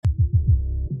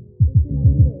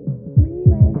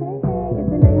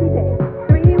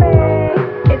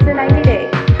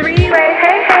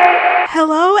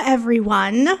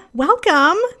everyone.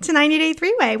 Welcome to 90 Day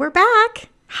Three-Way. We're back.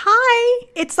 Hi.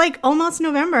 It's like almost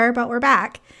November, but we're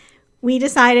back. We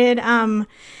decided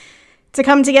to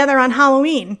come together on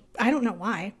Halloween. I don't know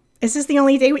why. Is this the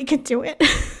only day we could do it?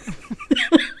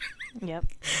 Yep.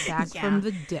 Back from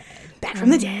the dead. Back from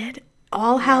the dead.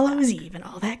 All Hallows Eve and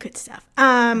all that good stuff.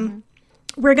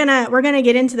 We're gonna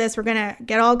get into this. We're gonna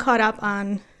get all caught up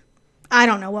on, I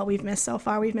don't know what we've missed so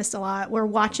far. We've missed a lot. We're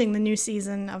watching the new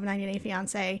season of 90 Day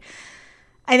Fiance.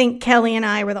 I think Kelly and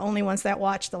I were the only ones that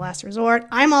watched The Last Resort.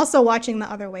 I'm also watching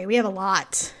The Other Way. We have a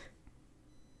lot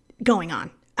going on.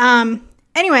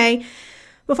 Anyway,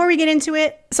 before we get into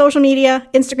it, social media,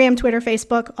 Instagram, Twitter,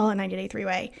 Facebook, all at 90 Day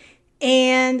Three-Way.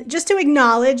 And just to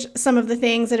acknowledge some of the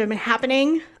things that have been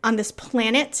happening on this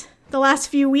planet the last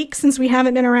few weeks since we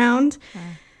haven't been around.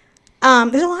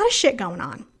 There's a lot of shit going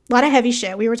on. A lot of heavy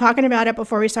shit. We were talking about it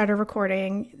before we started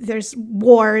recording. There's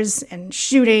wars and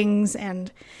shootings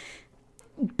and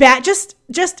just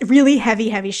really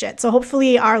heavy shit. So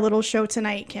hopefully our little show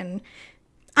tonight can,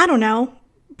 I don't know,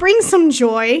 bring some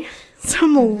joy,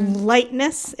 some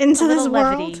lightness into this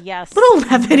world. Levity, yes. Little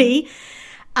levity.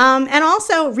 And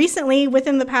also recently,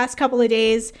 within the past couple of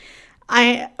days,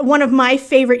 one of my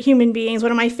favorite human beings,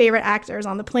 one of my favorite actors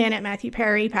on the planet, Matthew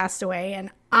Perry, passed away. And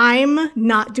I'm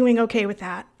not doing okay with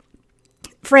that.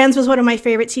 Friends was one of my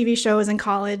favorite TV shows in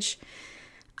college.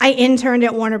 I interned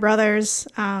at Warner Brothers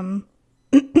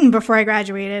before I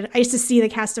graduated. I used to see the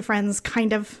cast of Friends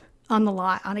kind of on the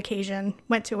lot on occasion.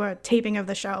 Went to a taping of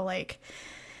the show.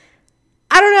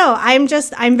 I don't know.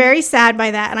 I'm very sad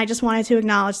by that. And I just wanted to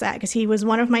acknowledge that because he was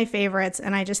one of my favorites.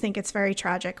 And I just think it's very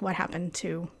tragic what happened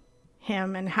to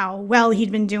him and how well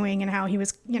he'd been doing and how he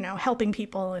was, helping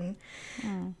people. And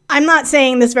I'm not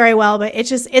saying this very well, but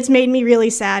it's made me really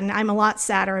sad. And I'm a lot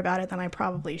sadder about it than I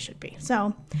probably should be.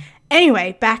 So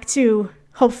anyway, back to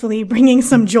hopefully bringing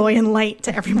some joy and light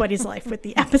to everybody's life with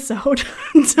the episode.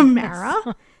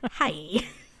 Tamara, hi.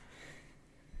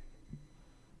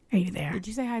 Are you there? Did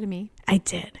you say hi to me? I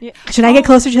did. Yeah. Should I get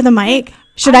closer to the mic?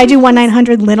 Should I do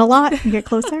 1-900-LYN a lot and get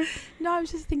closer? No, I was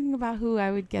just thinking about who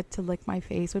I would get to lick my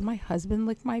face. Would my husband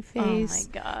lick my face?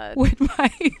 Oh, my God. Would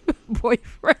my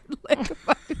boyfriend lick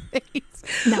my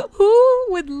face? No. Who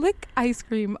would lick ice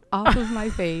cream off of my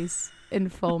face in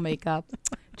full makeup?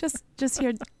 Just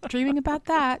here dreaming about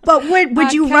that. But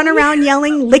would you run around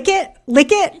yelling, lick it,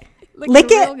 lick it, lick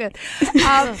it? Real good.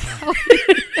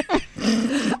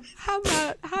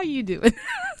 How you doing?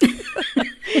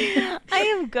 I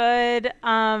am good.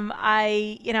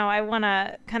 I want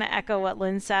to kind of echo what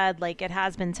Lynn said. It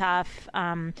has been tough.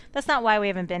 That's not why we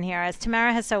haven't been here. As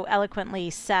Tamara has so eloquently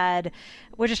said,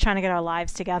 we're just trying to get our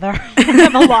lives together. We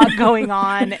have a lot going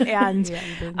on. And,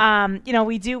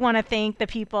 we do want to thank the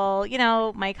people,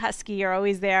 Mike Husky, you're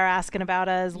always there asking about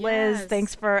us. Yes. Liz,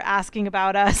 thanks for asking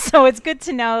about us. So it's good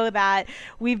to know that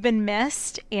we've been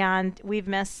missed and we've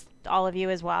missed all of you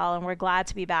as well, and we're glad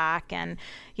to be back. And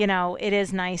it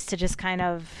is nice to just kind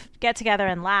of get together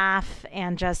and laugh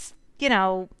and just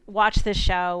watch this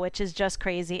show, which is just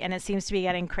crazy, and it seems to be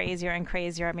getting crazier and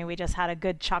crazier. I mean, we just had a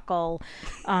good chuckle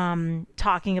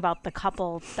talking about the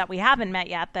couple that we haven't met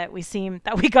yet that we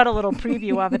got a little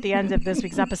preview of at the end of this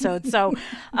week's episode. So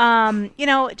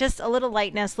just a little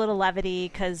lightness, little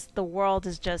levity, because the world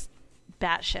is just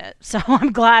batshit. So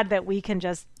I'm glad that we can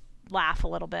just laugh a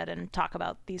little bit and talk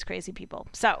about these crazy people.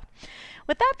 So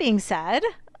with that being said,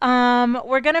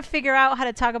 we're going to figure out how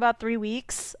to talk about 3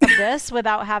 weeks of this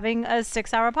without having a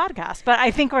 6-hour podcast, but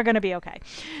I think we're going to be okay.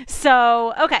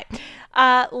 So, okay.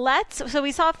 So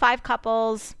we saw 5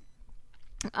 couples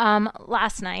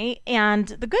last night, and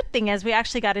the good thing is we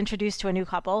actually got introduced to a new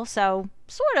couple, so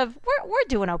sort of we're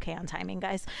doing okay on timing,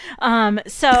 guys.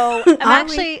 So I'm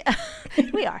actually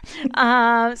we are.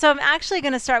 So I'm actually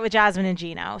going to start with Jasmine and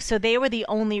Gino. So they were the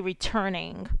only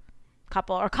returning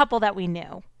couple that we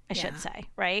knew, I should say,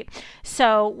 right?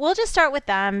 So we'll just start with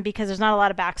them because there's not a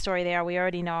lot of backstory there. We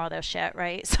already know all their shit,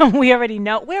 right? So we already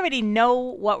know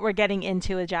what we're getting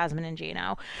into with Jasmine and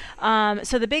Gino.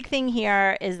 So the big thing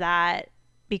here is that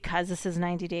because this is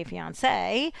 90 Day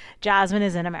Fiance, Jasmine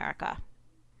is in America.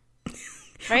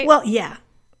 Right? Well, yeah.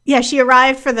 Yeah, she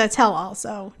arrived for the tell-all,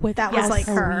 so that was like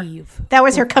her. Weave. That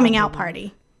was her coming out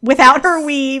party. Without her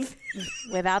weave.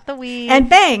 Without the weave. And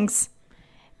bangs.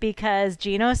 Because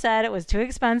Gino said it was too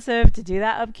expensive to do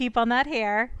that upkeep on that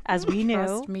hair, as we knew.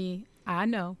 Trust me, I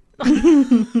know.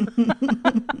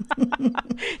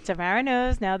 Tamara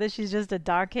knows now that she's just a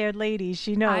dark-haired lady.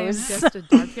 She knows. I am just a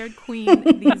dark-haired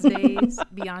queen these days.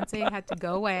 Beyonce had to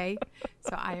go away,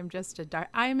 so I am just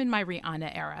I am in my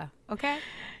Rihanna era. Okay.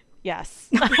 Yes.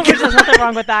 Which there's nothing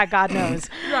wrong with that, God knows.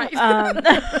 Right.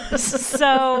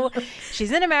 So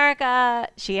she's in America.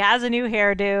 She has a new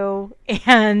hairdo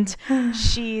and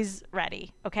she's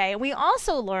ready. Okay. We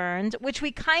also learned, which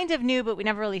we kind of knew, but we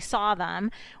never really saw them.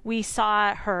 We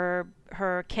saw her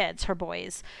kids, her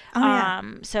boys.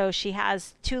 So she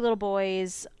has 2 little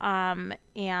boys. And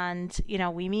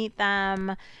we meet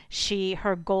them.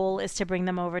 Her goal is to bring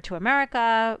them over to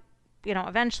America,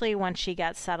 eventually once she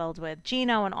gets settled with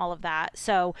Gino and all of that.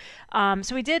 So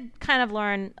we did kind of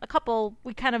learn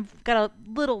we kind of got a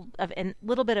little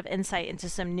bit of insight into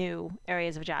some new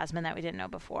areas of Jasmine that we didn't know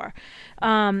before.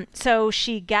 So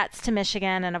she gets to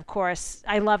Michigan, and of course,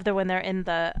 I love when they're in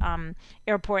the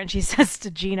airport and she says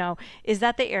to Gino, "Is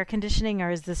that the air conditioning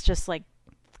or is this just like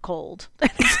cold?"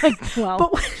 It's like,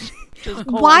 well,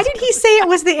 why did he say it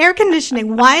was the air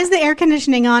conditioning? Why is the air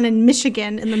conditioning on in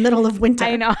Michigan in the middle of winter?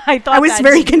 I know. I was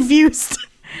very confused.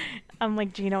 I'm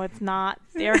like, Gino, it's not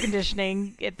the air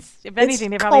conditioning. If anything,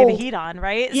 they probably have the heat on,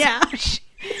 right? Yeah.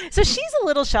 So she's a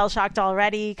little shell-shocked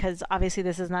already because obviously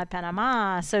this is not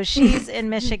Panama. So she's in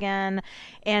Michigan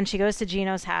and she goes to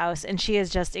Gino's house and she is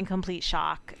just in complete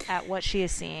shock at what she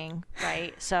is seeing,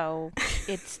 right? So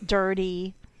it's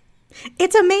dirty.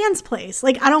 It's a man's place.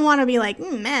 Like, I don't want to be like,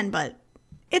 man, but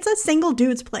it's a single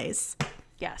dude's place.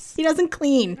 Yes. He doesn't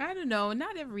clean. I don't know.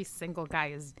 Not every single guy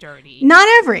is dirty. Not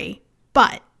every,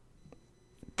 but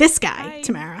this guy,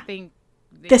 Tamara.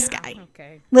 This guy.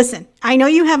 Okay. Listen, I know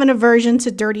you have an aversion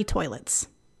to dirty toilets.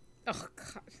 Oh,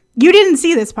 God. You didn't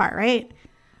see this part, right?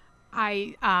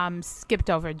 I skipped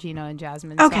over Gino and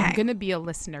Jasmine. Okay. So I'm going to be a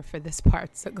listener for this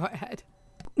part, so go ahead.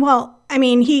 Well, I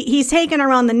mean, he's taken her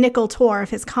on the nickel tour of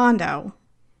his condo,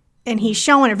 and he's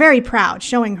showing her, very proud,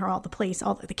 showing her all the place,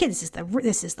 all the kids.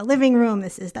 This is the living room,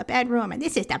 this is the bedroom, and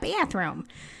this is the bathroom.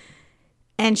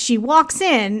 And she walks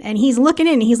in, and he's looking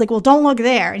in, and he's like, "Well, don't look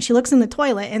there." And she looks in the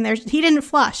toilet, and he didn't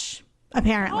flush,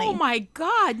 apparently. Oh my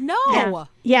God, no!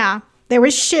 Yeah, there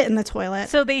was shit in the toilet.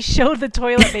 So they showed the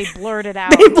toilet, they blurred it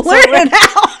out. They blurred it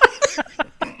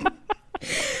out.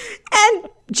 And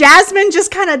Jasmine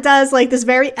just kind of does like this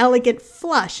very elegant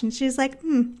flush. And she's like,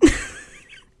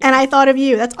 And I thought of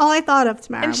you. That's all I thought of,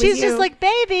 Tamara. And she's just like,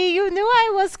 "Baby, you knew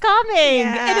I was coming."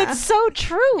 Yeah. And it's so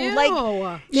true. Ew.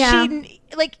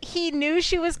 Like, he knew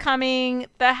she was coming.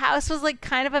 The house was like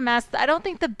kind of a mess. I don't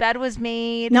think the bed was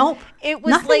made. Nope. It was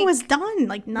nothing was done.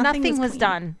 Like nothing was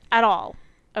done at all.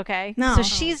 Okay. No. So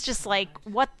she's just like,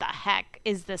 "What the heck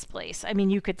is this place?" I mean,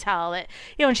 you could tell it,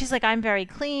 and she's like, "I'm very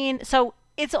clean." So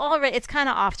it's kind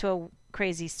of off to a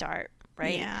crazy start,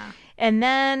 right? Yeah. And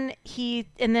then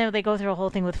they go through a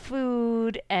whole thing with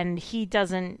food, and he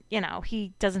doesn't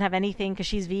have anything because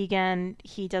she's vegan.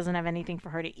 He doesn't have anything for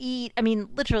her to eat. I mean,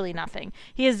 literally nothing.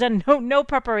 He has done no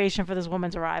preparation for this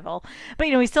woman's arrival. But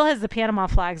he still has the Panama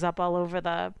flags up all over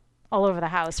the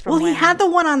house. He had the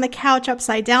one on the couch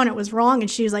upside down. It was wrong, and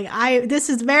she was like,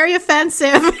 "This is very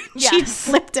offensive." She Yes.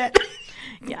 flipped it.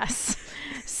 Yes.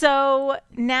 So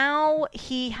now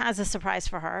he has a surprise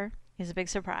for her. He has a big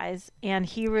surprise. And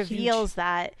he reveals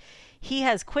that he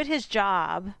has quit his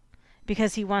job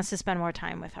because he wants to spend more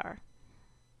time with her.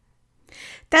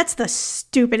 That's the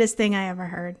stupidest thing I ever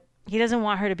heard. He doesn't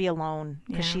want her to be alone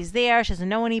because she's there. She doesn't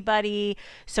know anybody.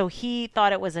 So he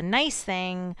thought it was a nice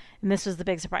thing. And this was the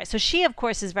big surprise. So she, of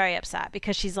course, is very upset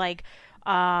because she's like,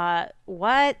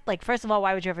 what? Like, first of all,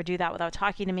 why would you ever do that without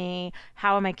talking to me?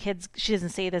 How are my kids? She doesn't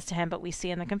say this to him, but we see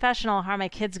in the confessional, how are my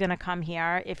kids going to come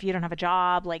here if you don't have a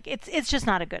job? Like, it's just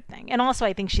not a good thing. And also,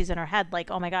 I think she's in her head like,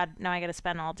 "Oh my God, now I got to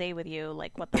spend all day with you.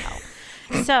 Like, what the hell?"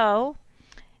 So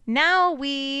now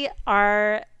they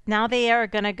are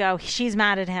going to go. She's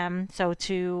mad at him. So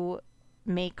to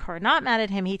make her not mad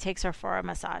at him, he takes her for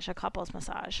a couples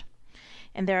massage.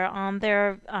 And they're on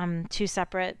their 2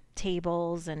 separate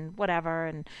tables and whatever.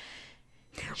 And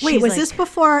wait, was this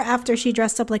before or after she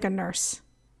dressed up like a nurse?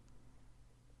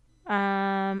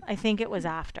 I think it was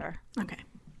after. Okay.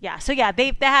 Yeah. So yeah,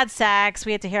 they had sex.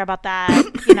 We had to hear about that.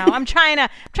 I'm trying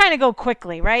to go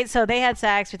quickly, right? So they had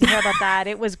sex. We had to hear about that.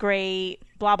 It was great.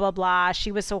 Blah blah blah.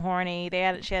 She was so horny.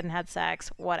 She hadn't had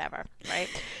sex. Whatever, right?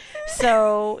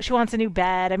 So she wants a new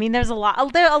bed. I mean, there's a lot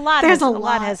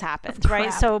has happened,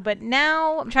 right? So, but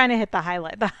now I'm trying to hit the high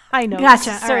notes.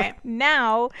 Gotcha. So all right.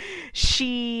 Now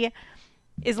she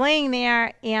is laying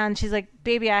there and she's like,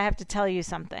 "Baby, I have to tell you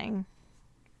something."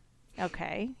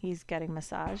 Okay, he's getting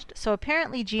massaged. So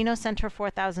apparently Gino sent her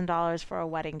 $4,000 for a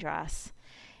wedding dress.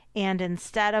 And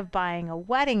instead of buying a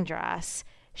wedding dress,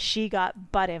 she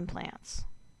got butt implants.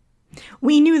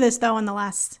 We knew this though in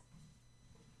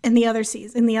the other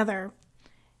season,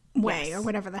 way Yes. or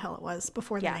whatever the hell it was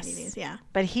before the 90 days. Yeah.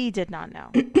 But he did not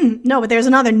know. No, but there's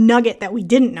another nugget that we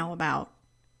didn't know about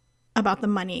the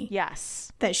money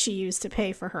Yes. that she used to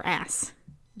pay for her ass.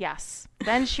 Yes.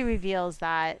 Then she reveals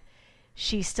that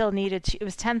she still needed to, it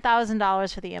was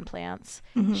 $10,000 for the implants.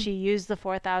 She used the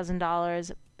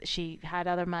 $4,000. She had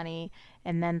other money.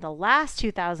 And then the last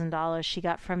 $2,000 she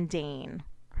got from Dane,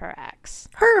 her ex.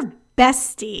 Her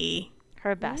bestie.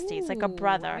 Her bestie. It's like a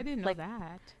brother. I didn't know like,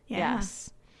 that. Yeah.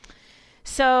 Yes.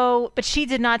 So, but she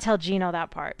did not tell Gino that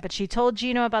part. But she told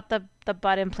Gino about the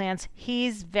butt implants.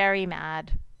 He's very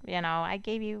mad. I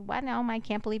gave you, I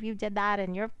can't believe you did that.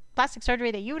 And your plastic surgery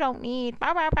that you don't need.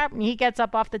 And he gets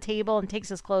up off the table and takes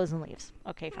his clothes and leaves.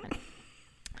 Okay, fine.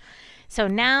 So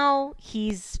now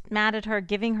he's mad at her,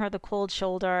 giving her the cold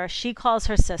shoulder. She calls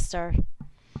her sister.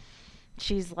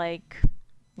 She's like,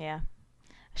 yeah.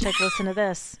 She's like, listen to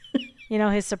this.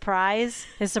 His surprise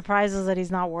is that he's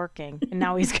not working. And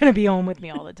now he's going to be home with me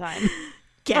all the time.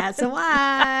 Guess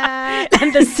what?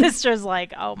 And the sister's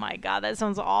like, oh my God, that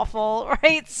sounds awful.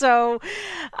 Right. So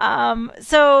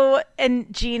and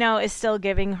Gino is still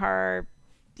giving her,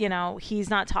 he's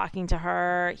not talking to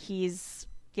her. He's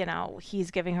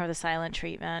giving her the silent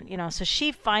treatment, so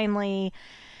she finally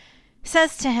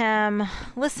says to him,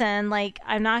 listen, like,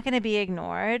 I'm not going to be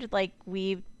ignored. Like,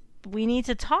 we need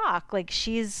to talk. Like,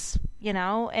 she's,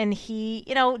 and he,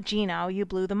 Gino, you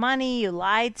blew the money. You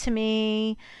lied to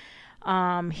me.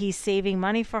 He's saving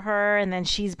money for her, and then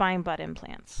she's buying butt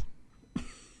implants.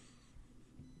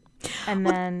 And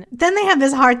then they have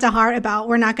this heart-to-heart about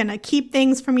we're not going to keep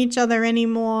things from each other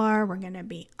anymore. We're going to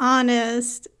be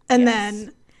honest. And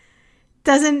then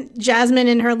doesn't Jasmine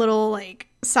in her little like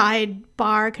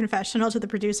sidebar confessional to the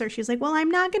producer, she's like, well,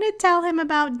 I'm not going to tell him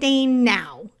about Dane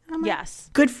now. I'm like, yes.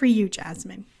 Good for you,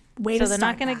 Jasmine. Way to So they're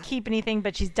start not going to that. keep anything,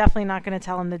 but she's definitely not going to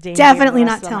tell him the Dane. Definitely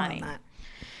not telling him that.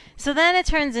 So then it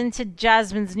turns into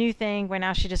Jasmine's new thing where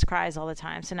now she just cries all the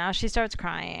time. So now she starts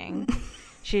crying.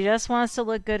 She just wants to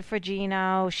look good for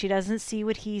Gino. She doesn't see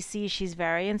what he sees. She's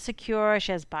very insecure.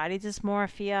 She has body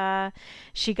dysmorphia.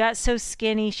 She got so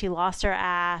skinny, she lost her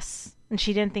ass. And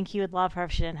she didn't think he would love her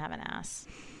if she didn't have an ass.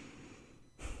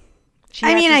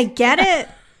 I get it.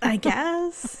 I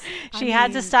guess. She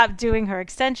had to stop doing her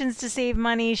extensions to save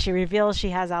money. She reveals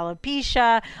she has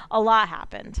alopecia. A lot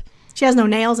happened. She has no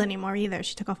nails anymore either.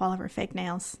 She took off all of her fake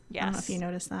nails. Yes. I don't know if you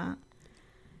noticed that.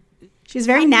 She's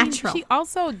very natural. She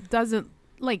also doesn't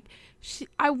like.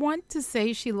 I want to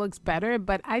say she looks better,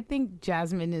 but I think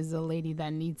Jasmine is a lady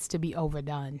that needs to be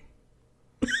overdone.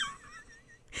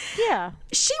 Yeah.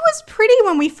 She was pretty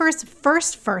when we first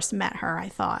met her, I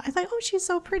thought. Oh, she's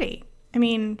so pretty. I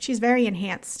mean, she's very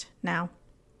enhanced now.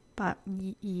 But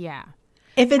yeah.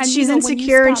 If it's she's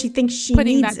insecure and she thinks she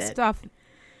putting needs that it. stuff.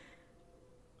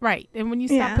 Right. And when you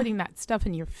stop putting that stuff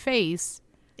in your face,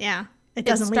 it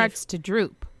doesn't starts to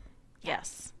droop.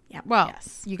 Yes. Yeah. Well,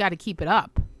 you got to keep it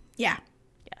up. Yeah.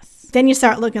 Yes. Then you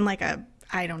start looking like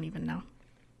I don't even know.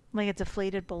 Like a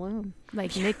deflated balloon.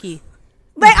 Like Nikki.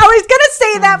 Like, I was going to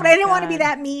say that, but I didn't want to be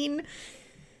that mean.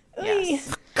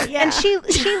 Yes. Yeah. And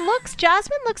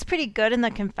Jasmine looks pretty good in the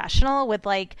confessional with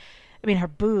her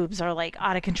boobs are like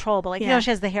out of control, but she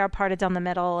has the hair parted down the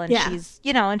middle and she's,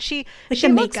 and she looks,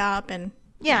 makeup and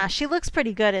she looks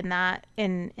pretty good in that,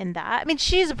 in that. I mean,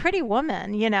 she's a pretty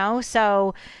woman,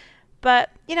 so, but,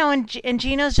 and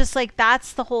Gino's just like,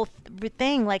 that's the whole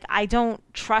thing. Like, I don't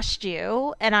trust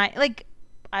you. And I'm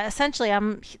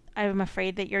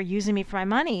afraid that you're using me for my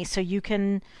money so you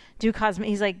can do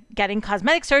he's like getting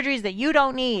cosmetic surgeries that you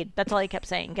don't need. That's all he kept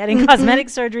saying. Getting cosmetic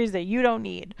surgeries that you don't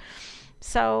need.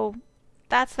 So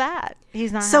that's that.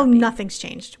 He's not So happy. Nothing's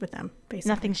changed with them, basically.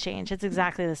 Nothing's changed. It's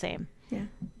exactly the same. Yeah. And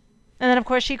then of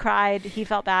course she cried. He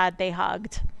felt bad. They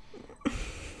hugged.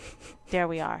 There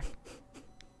we are.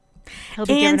 He'll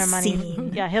be giving her money.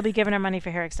 Scene. Yeah, he'll be giving her money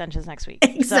for hair extensions next week.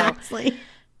 Exactly.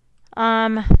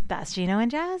 That's Gino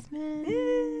and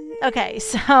Jasmine. Okay,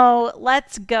 so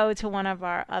let's go to one of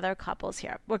our other couples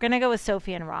here. We're going to go with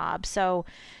Sophie and Rob. So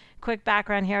quick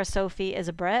background here. Sophie is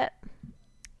a Brit.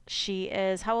 She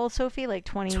is, how old, Sophie? Like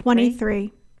 23?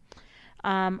 23.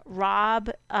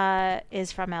 Rob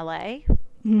is from LA.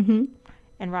 Mm-hmm.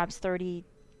 And Rob's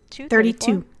 32?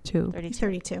 32.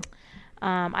 32.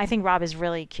 I think Rob is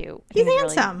really cute. He's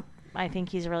handsome. I think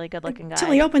he's a really good looking guy.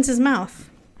 Until he opens his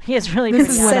mouth. He is really This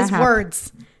pretty. is what I Says have.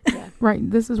 words. Yeah.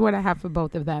 Right. This is what I have for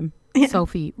both of them. Yeah.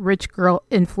 Sophie, rich girl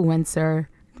influencer,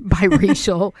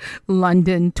 biracial,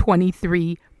 London,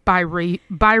 23,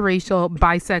 biracial,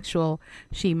 bisexual.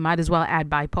 She might as well add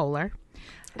bipolar.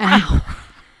 Wow.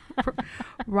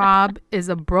 Rob is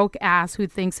a broke ass who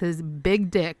thinks his big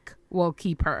dick will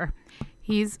keep her.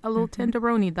 He's a little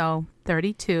tenderoni though.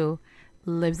 32,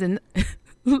 lives in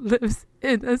lives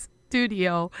in a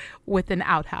studio with an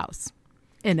outhouse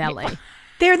in LA.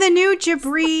 They're the new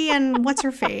Jabri and what's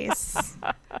her face.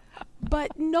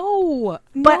 But no.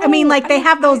 But I mean, like they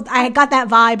have those. I got that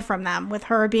vibe from them with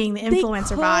her being the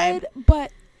influencer vibe.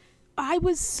 But I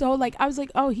was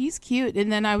like, oh, he's cute,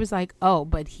 and then I was like, oh,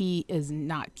 but he is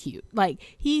not cute. Like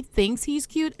he thinks he's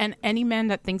cute, and any man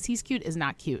that thinks he's cute is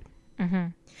not cute.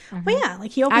 Well, yeah,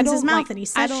 like he opens his mouth and he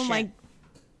says shit.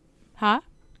 Huh?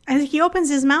 I think he opens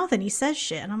his mouth and he says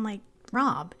shit, and I'm like,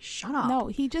 Rob, shut up. No,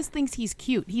 he just thinks he's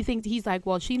cute. He thinks he's like,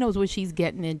 well, she knows what she's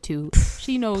getting into.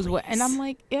 She knows what, and I'm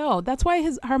like, ew, that's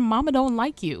why her mama don't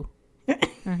like you.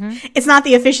 It's not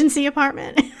the efficiency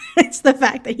apartment. It's the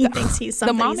fact that he thinks he's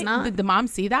something he's not. Did the mom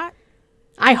see that?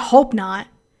 I hope not.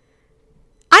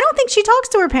 I don't think she talks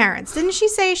to her parents. Didn't she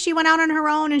say she went out on her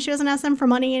own and she doesn't ask them for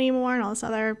money anymore and all this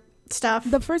other stuff?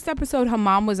 The first episode, her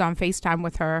mom was on FaceTime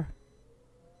with her.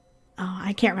 Oh,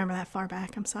 I can't remember that far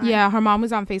back. I'm sorry. Yeah, her mom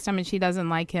was on FaceTime and she doesn't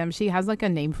like him. She has like a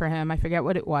name for him. I forget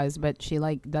what it was, but she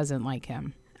like doesn't like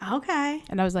him. Okay.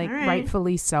 And I was like,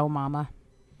 rightfully so, mama.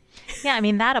 Yeah, I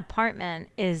mean, that apartment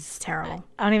is terrible.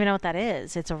 I don't even know what that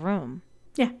is. It's a room.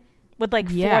 Yeah. With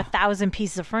like 4,000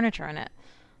 pieces of furniture in it.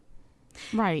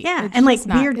 Right. Yeah, It's and like just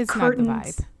not- weird it's curtains. Not the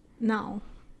vibe. No.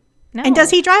 No. And does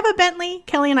he drive a Bentley?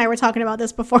 Kelly and I were talking about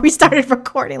this before we started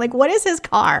recording. Like, what is his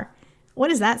car?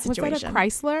 What is that situation? Was that a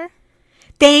Chrysler?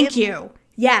 Thank you.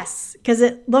 Yes, because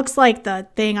it looks like the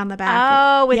thing on the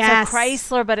back. Oh, it's Yes. a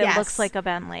Chrysler, but it Yes. looks like a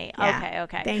Bentley. Yeah.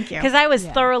 Okay. Thank you. Because I was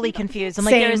thoroughly confused. I'm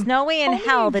like, Same. there's no way in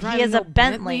hell that he has a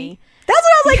Bentley. That's what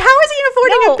I was like. How is he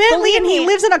affording No, a Bentley and believe he me.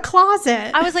 lives in a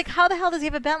closet? I was like, how the hell does he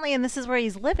have a Bentley and this is where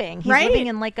he's living? He's Right? living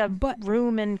in like a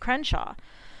room in Crenshaw.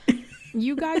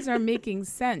 You guys are making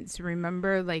sense.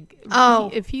 Remember, like,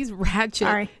 if he's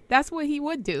ratchet, that's what he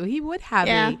would do. He would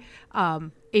have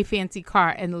a fancy car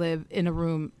and live in a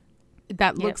room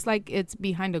that looks like it's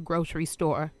behind a grocery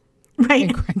store, right?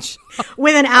 In Crenshaw.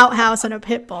 With an outhouse and a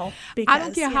pit bull. Because, I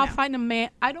don't care how fine a man.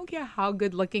 I don't care how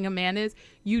good looking a man is.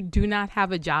 You do not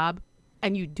have a job,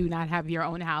 and you do not have your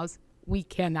own house. We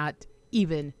cannot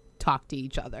even talk to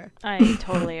each other. I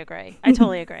totally agree. And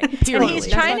he's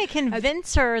trying to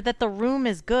convince her that the room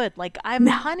is good. Like,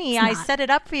 honey, I set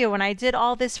it up for you and I did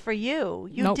all this for you.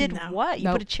 You did what? You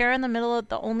put a chair in the middle of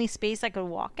the only space I could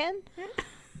walk in?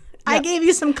 I gave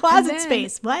you some closet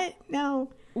space. What? No.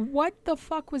 What the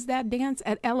fuck was that dance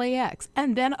at LAX?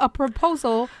 And then a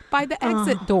proposal by the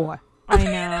exit door. I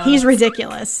know. He's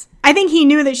ridiculous. I think he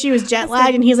knew that she was jet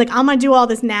lagged and he's like, I'm going to do all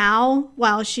this now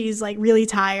while she's like really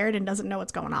tired and doesn't know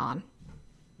what's going on.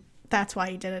 That's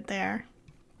why he did it there.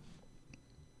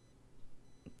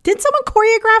 Did someone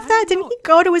choreograph that? Didn't he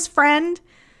go to his friend?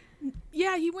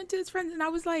 Yeah, he went to his friends and I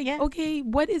was like, okay,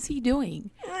 what is he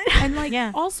doing? And like,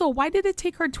 also, why did it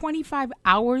take her 25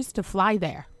 hours to fly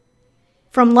there?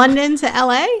 From London to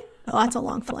LA? Oh, that's a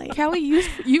long flight. Kelly,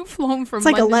 you've flown from it's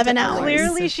like London 11 to hours.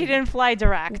 Clearly, she didn't fly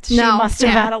direct. She must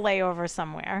have had a layover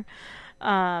somewhere.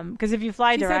 Because if you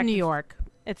fly direct, New York.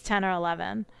 It's 10 or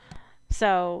 11.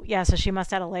 So, so she must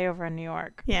have had a layover in New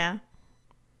York. Yeah.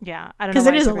 Yeah, I don't know. Because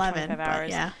it is 11. Hours.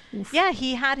 Yeah. Yeah,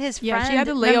 he had his friend. Yeah, she had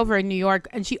a layover in New York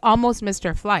and she almost missed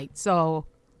her flight. So.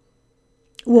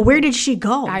 Well, where did she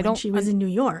go when she was in New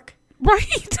York?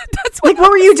 Right. That's what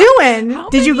were you doing?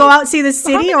 Did you go out and see the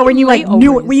city, or were you like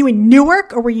were you in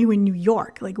Newark or were you in New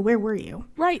York? Like, where were you?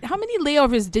 Right. How many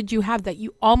layovers did you have that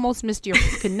you almost missed your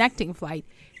connecting flight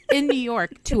in New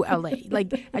York to LA?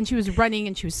 Like, and she was running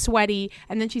and she was sweaty,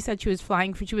 and then she said she was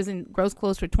flying she was in gross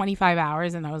clothes for 25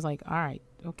 hours, and I was like, all right,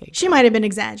 okay. She might have been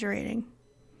exaggerating.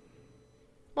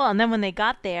 Well, and then when they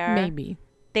got there, maybe.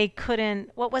 They couldn't,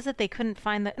 what was it? They couldn't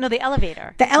find the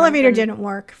elevator. The elevator didn't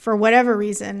work for whatever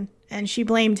reason. And she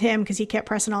blamed him because he kept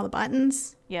pressing all the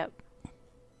buttons. Yep.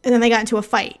 And then they got into a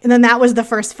fight. And then that was the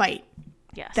first fight.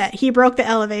 Yes. That he broke the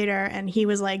elevator and he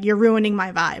was like, you're ruining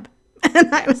my vibe.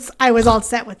 And I was all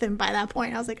set with him by that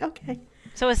point. I was like, okay.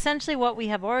 So essentially what we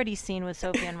have already seen with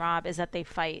Sophie and Rob is that they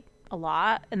fight a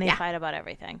lot and they fight about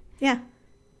everything. Yeah.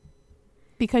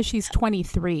 Because she's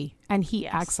 23 and he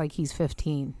acts like he's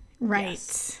 15.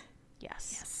 Right.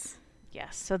 Yes.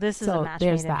 So this is a match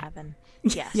made in heaven.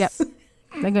 Yes. Yep.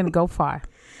 They're going to go far.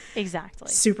 Exactly.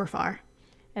 Super far.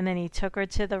 And then he took her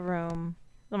to the room.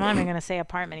 I'm not even going to say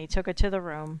apartment. He took her to the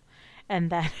room. And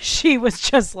then she was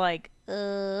just like,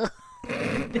 this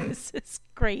is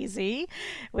crazy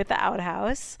with the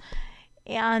outhouse.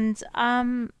 And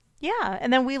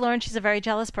and then we learned she's a very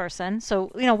jealous person.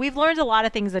 So, we've learned a lot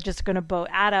of things that just going to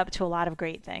add up to a lot of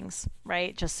great things,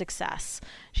 right? Just success.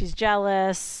 She's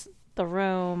jealous, the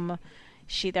room,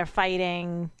 they're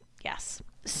fighting, Yes.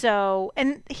 So,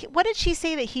 and what did she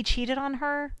say, that he cheated on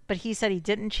her, but he said he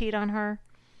didn't cheat on her?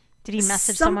 Did he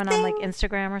message someone on like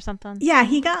Instagram or something? Yeah,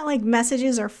 he got like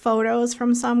messages or photos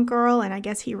from some girl, and I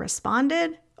guess he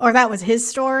responded, or that was his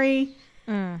story.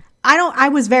 I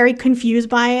was very confused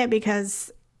by it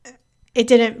because it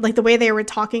didn't, like, the way they were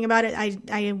talking about it.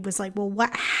 I was like, well,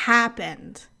 what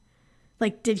happened?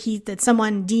 Like, did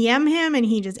someone DM him and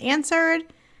he just answered?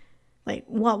 Like,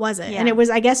 what was it? Yeah. And it was,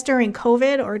 I guess, during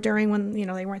COVID or during when,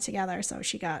 they weren't together. So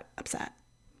she got upset.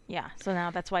 Yeah. So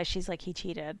now that's why she's like, he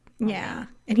cheated. Yeah.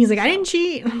 And he's like, I didn't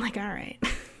cheat. And I'm like, all right.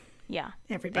 Yeah.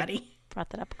 Everybody. They brought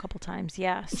that up a couple times.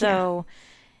 Yeah. So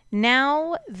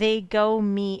now they go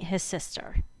meet his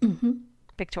sister,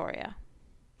 Victoria.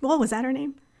 Well, was that her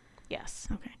name? Yes.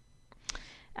 Okay.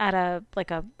 At a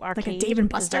arcade. Like a Dave and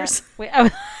Buster's?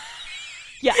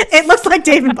 Yes. It looks like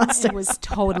Dave and Buster's. It was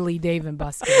totally Dave and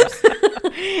Buster's.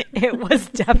 It was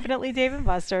definitely Dave and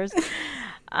Buster's.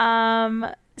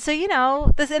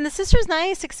 So, the sister's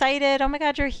nice, excited. Oh my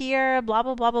God, you're here, blah,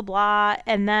 blah, blah, blah, blah.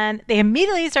 And then they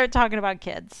immediately start talking about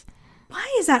kids. Why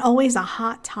is that always a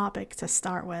hot topic to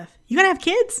start with? You gonna have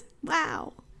kids?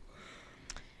 Wow.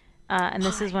 And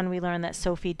this is when we learn that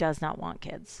Sophie does not want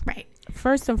kids. Right.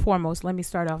 First and foremost, let me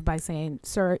start off by saying,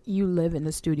 sir, you live in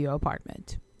a studio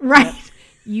apartment. Right.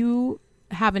 You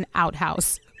have an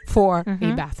outhouse for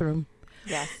a bathroom.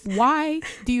 Yes. Why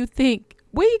do you think,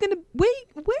 where are you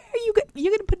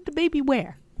gonna put the baby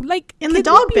where? Like, in the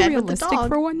dog bed realistic with the dog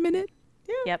for 1 minute?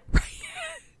 Yeah. Yep.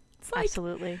 It's like,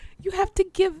 absolutely. You have to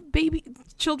give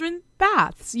children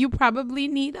baths. You probably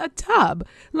need a tub.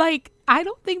 Like, I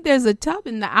don't think there's a tub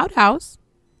in the outhouse.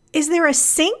 Is there a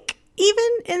sink even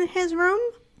in his room?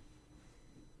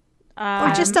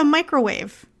 Or just a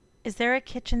microwave? Is there a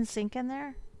kitchen sink in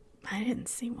there? I didn't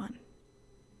see one.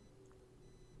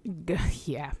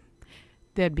 Yeah.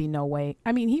 There'd be no way.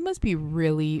 I mean, he must be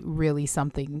really, really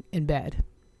something in bed.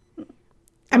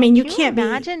 I mean, you Can can't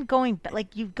imagine going,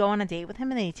 like, you go on a date with him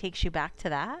and then he takes you back to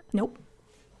that? Nope.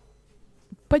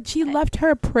 But she left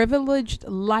her privileged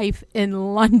life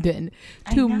in London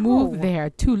to move there,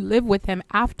 to live with him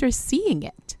after seeing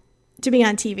it. To be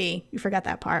on TV. You forgot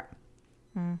that part.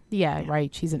 Yeah,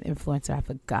 right. She's an influencer. I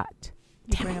forgot.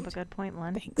 You bring up a good point,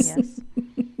 Lynn. Thanks. Yes.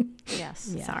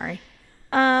 Yes. Yeah. Sorry.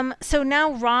 So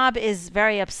now Rob is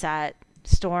very upset.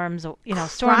 Storms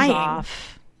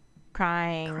off.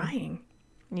 Crying.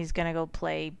 He's going to go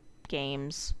play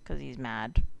games because he's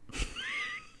mad.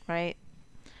 Right?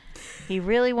 He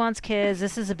really wants kids.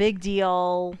 This is a big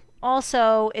deal.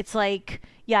 Also, it's like,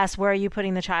 yes, where are you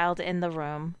putting the child in the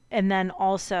room? And then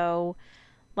also,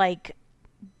 like,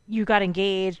 you got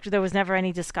engaged. There was never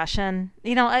any discussion.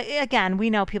 Again, we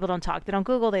know people don't talk. They don't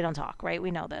Google. They don't talk, right?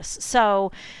 We know this.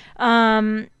 So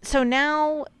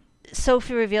now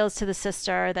Sophie reveals to the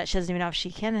sister that she doesn't even know if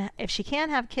she can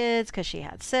have kids because she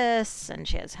had cysts and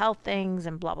she has health things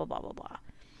and blah, blah, blah, blah, blah.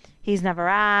 He's never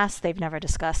asked. They've never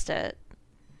discussed it.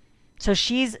 So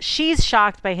she's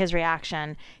shocked by his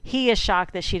reaction. He is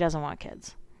shocked that she doesn't want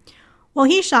kids. Well,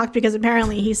 he's shocked because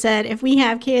apparently he said, if we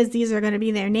have kids, these are going to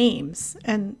be their names.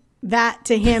 And that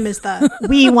to him is the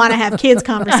we want to have kids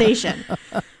conversation.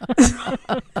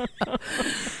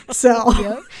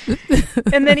 So.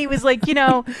 And then he was like,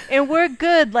 and we're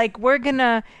good. Like, we're going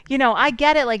to, I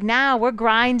get it. Like, now we're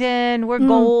grinding. We're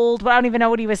gold. But I don't even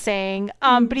know what he was saying.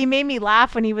 But he made me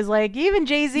laugh when he was like, even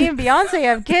Jay-Z and Beyonce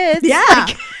have kids. Yeah.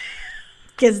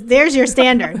 Because there's your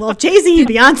standard. Well, Jay-Z and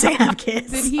Beyonce have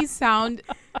kids. Did he sound...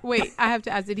 Wait, I have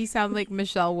to ask, did he sound like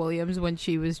Michelle Williams when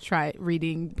she was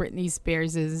reading Britney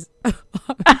Spears'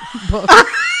 book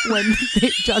when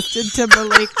Justin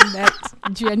Timberlake met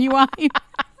Genuine? Is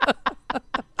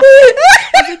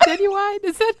it Genuine?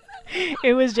 Is it?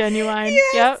 It was Genuine.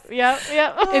 Yes. Yep.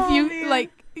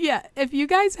 If you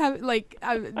guys have,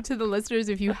 to the listeners,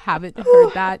 if you haven't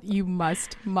heard that, you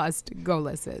must go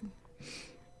listen.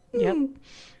 Yep.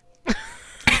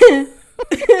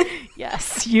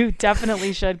 Yes, you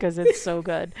definitely should because it's so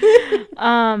good.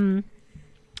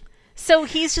 So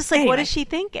he's just like, anyway. What is she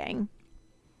thinking?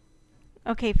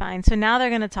 Okay, fine. So now they're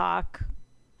going to talk.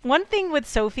 One thing with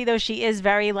Sophie, though, she is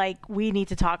very like, we need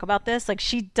to talk about this. Like,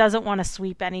 she doesn't want to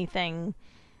sweep anything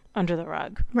under the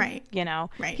rug. Right.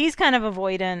 Right. He's kind of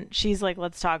avoidant. She's like,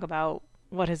 let's talk about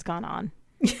what has gone on.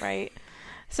 Right.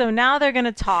 So now they're going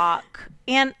to talk,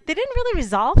 and they didn't really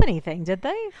resolve anything, did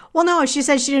they? Well, no, she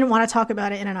said she didn't want to talk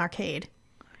about it in an arcade.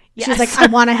 Yes. She's like, I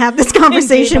want to have this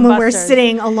conversation when we're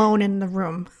sitting alone in the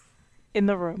room. In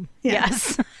the room. Yeah.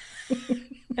 Yes.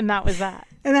 And that was that.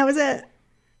 And that was it.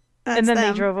 And then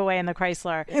they drove away in the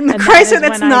Chrysler. In the Chrysler,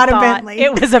 that's not a Bentley.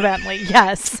 It was a Bentley,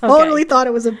 yes. Totally thought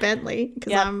it was a Bentley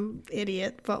because I'm an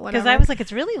idiot, but whatever. Because I was like,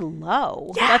 it's really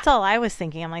low. Yeah. That's all I was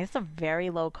thinking. I'm like, it's a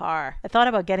very low car. I thought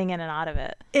about getting in and out of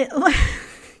it.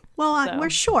 We're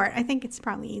short. I think it's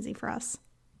probably easy for us.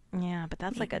 Yeah, but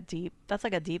that's like a deep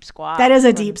squat. That is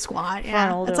a deep squat.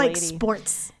 Yeah, that's like lady.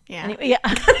 Sports. Yeah, anyway,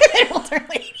 older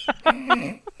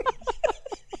lady.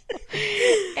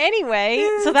 Anyway,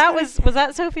 so that was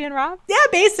that Sophie and Rob? Yeah,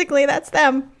 basically that's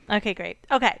them. Okay, great.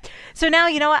 Okay, so now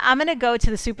you know what? I'm gonna go to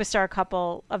the superstar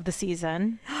couple of the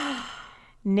season,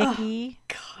 Nikki,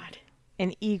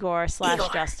 and Igor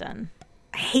 / Justin.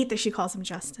 I hate that she calls him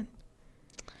Justin.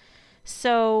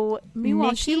 So meanwhile,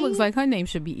 Nikki, she looks like her name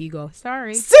should be Ego.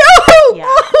 Sorry. Yeah,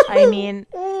 I mean,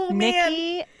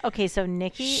 Nikki. Okay, so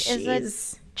Nikki is a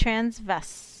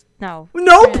transvestite. No.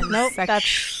 Nope. Nope. That's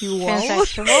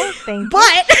transsexual. Thank you.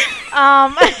 But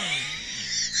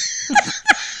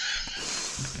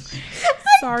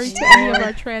sorry to any of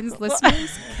our trans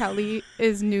listeners. Kelly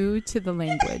is new to the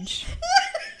language.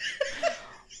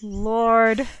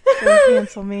 Lord, don't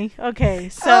cancel me. Okay,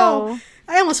 so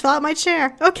I almost fell out my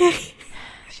chair. Okay.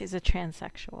 She's a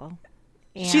transsexual.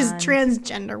 She's a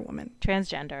transgender woman.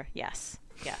 Transgender. Yes.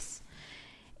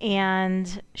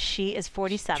 And she is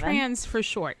 47. Trans for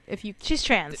short. She's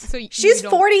trans. So she's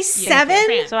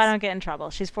 47. So I don't get in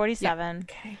trouble. She's 47. Yeah.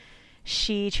 Okay.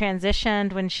 She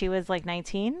transitioned when she was like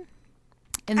 19.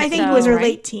 I think it was her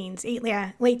late teens.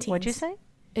 Late teens. What'd you say?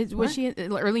 Was she in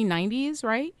the early 90s,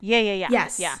 right? Yeah.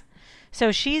 Yes. Yeah.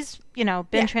 So she's, been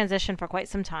transitioned for quite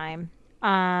some time.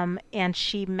 And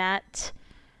she met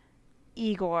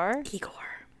Igor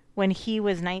when he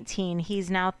was 19. He's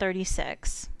now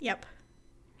 36. Yep.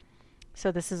 So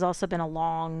this has also been a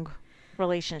long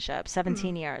relationship,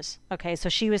 17 years. Okay, so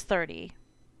she was 30.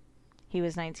 He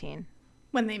was 19.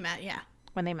 When they met, yeah.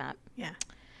 Yeah.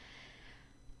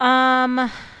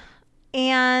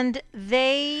 And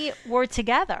they were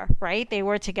together, right? They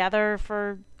were together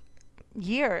for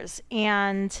years.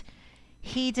 And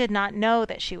he did not know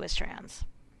that she was trans.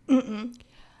 Mm-mm.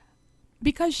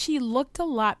 Because she looked a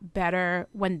lot better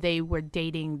when they were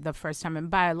dating the first time.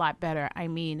 And by a lot better, I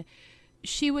mean...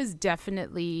 she was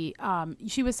definitely,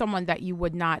 she was someone that you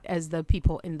would not, as the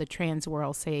people in the trans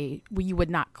world say, you would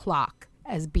not clock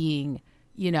as being,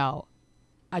 a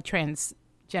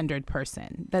transgendered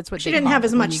person. That's what she didn't have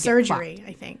as much surgery,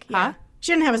 I think. Yeah. Huh?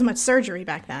 She didn't have as much surgery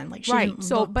back then. Like she right.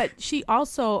 So, but she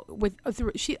also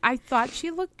I thought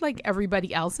she looked like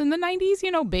everybody else in the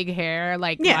 90s. Big hair,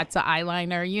 lots of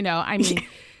eyeliner. I mean,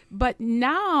 but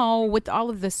now with all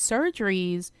of the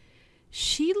surgeries.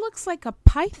 She looks like a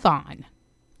python.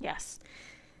 Yes.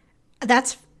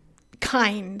 That's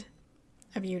kind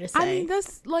of you to say. I mean,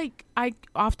 that's I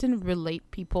often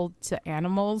relate people to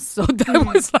animals. So that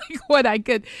was what I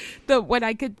could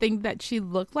think that she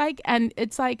looked like. And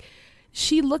it's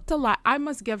she looked a lot. I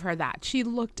must give her that. She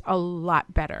looked a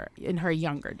lot better in her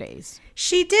younger days.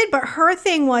 She did, but her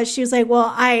thing was she was like,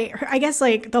 well, I guess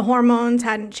the hormones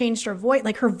hadn't changed her voice.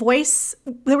 Her voice,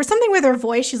 there was something with her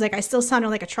voice. She's like, I still sounded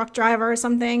like a truck driver or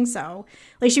something. So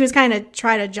she was kind of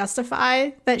trying to justify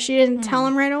that she didn't tell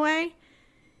him right away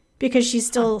because she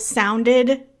still she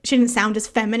didn't sound as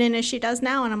feminine as she does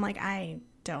now. And I'm like, I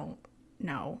don't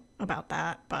know about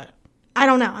that, but I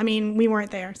don't know. I mean, we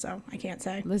weren't there, so I can't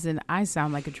say. Listen, I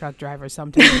sound like a truck driver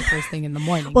sometimes the first thing in the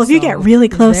morning. Well, if you get really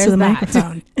close to the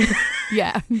microphone.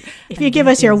 Yeah. If you give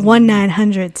us your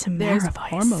 1-900 Tamara voice. voice.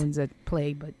 Hormones at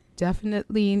play, but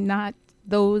definitely not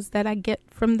those that I get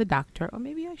from the doctor. Or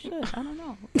maybe I should. I don't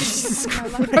know.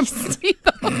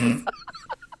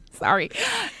 Sorry.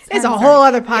 It's a whole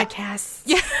other podcast.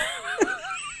 Yeah.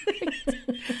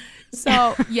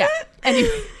 So, yeah. Anyway.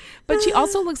 But she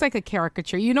also looks like a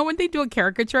caricature. You know when they do a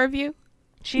caricature of you?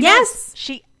 Yes.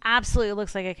 She absolutely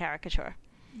looks like a caricature.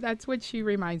 That's what she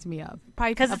reminds me of.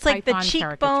 Because it's the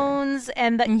cheekbones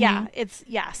and the, it's,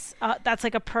 yes. That's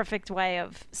a perfect way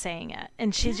of saying it.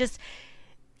 And she's just,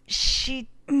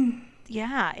 it's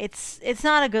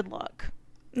not a good look.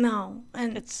 No,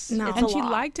 and it's and she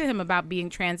lied to him about being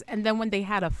trans. And then when they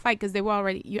had a fight, because they were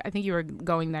already, I think you were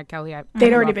going there, Kelly.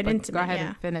 They'd already been intimate. Go ahead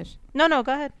and finish. No,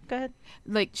 go ahead.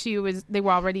 They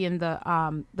were already in the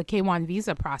K1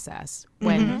 visa process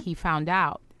when he found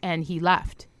out, and he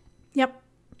left. Yep.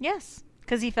 Yes,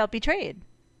 because he felt betrayed.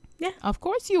 Yeah, of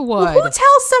course you would. Well, who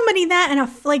tells somebody that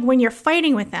when you're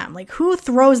fighting with them? Who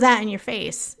throws that in your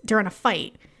face during a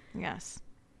fight? Yes.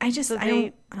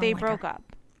 They broke up.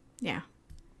 Yeah.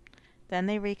 Then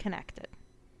they reconnected.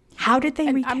 How did they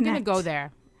reconnect? I'm going to go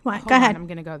there. What? Go ahead. I'm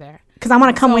going to go there. Because I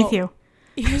want to come with you.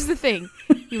 Here's the thing.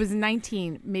 He was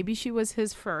 19. Maybe she was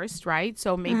his first, right?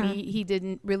 So maybe he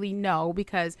didn't really know,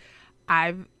 because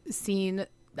I've seen,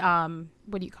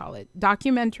 what do you call it?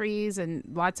 Documentaries and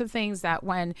lots of things that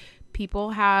when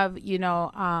people have,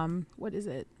 what is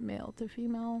it? Male to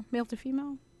female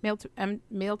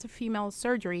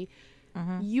surgery,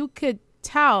 you could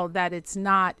tell that it's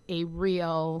not a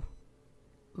real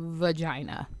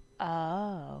vagina.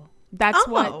 Oh. That's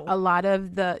what a lot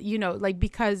of the,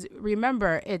 because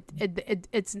remember,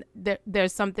 it's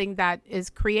there's something that is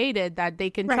created that they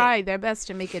can try their best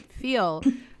to make it feel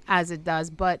as it does.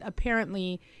 But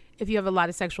apparently, if you have a lot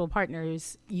of sexual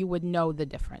partners, you would know the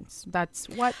difference. That's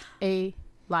what a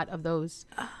lot of those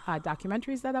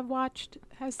documentaries that I've watched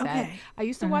has said. Okay. I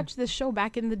used to watch this show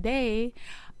back in the day,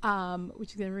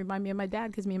 which is going to remind me of my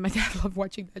dad, because me and my dad love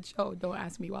watching that show. Don't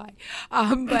ask me why.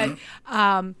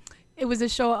 It was a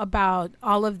show about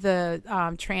all of the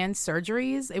trans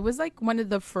surgeries. It was like one of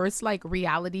the first like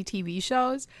reality TV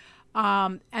shows.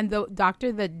 And the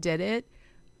doctor that did it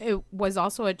was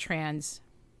also a trans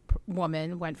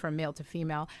woman, went from male to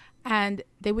female. And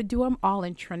they would do them all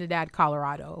in Trinidad,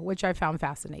 Colorado, which I found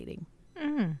fascinating.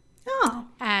 Mm. Oh.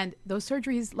 And those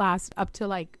surgeries last up to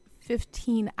like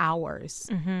 15 hours.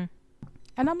 Mm-hmm.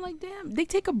 And I'm like, damn, they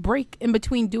take a break in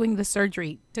between doing the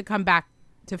surgery to come back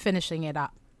to finishing it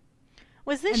up.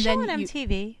 Was this show on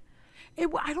MTV?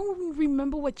 I don't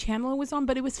remember what channel it was on,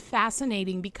 but it was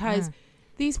fascinating because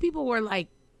these people were like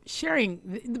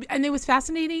sharing, and it was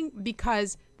fascinating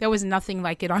because there was nothing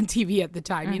like it on TV at the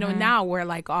time. Now we're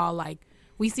like all like,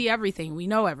 we see everything, we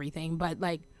know everything, but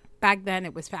like back then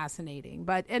it was fascinating.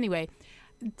 But anyway,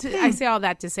 I say all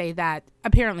that to say that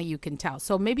apparently you can tell.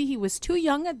 So maybe he was too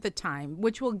young at the time,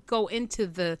 which will go into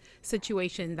the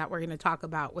situation that we're going to talk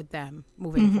about with them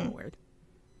moving forward.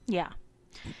 Yeah.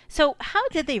 So how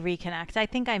did they reconnect? I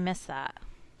think I missed that.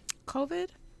 COVID?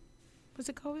 Was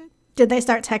it COVID? Did they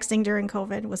start texting during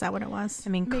COVID? Was that what it was? I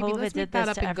mean, Maybe. COVID did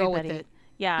this to everybody. Go with it.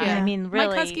 Yeah, I mean, really.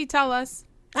 Mike Husky, tell us.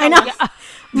 I know. Yeah.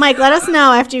 Mike, let us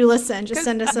know after you listen. Just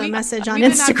send us a message on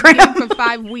Instagram. For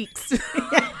 5 weeks.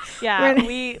 Yeah,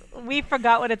 we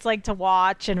forgot what it's like to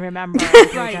watch and remember and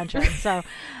pay attention. So,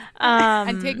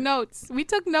 and take notes. We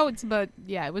took notes, but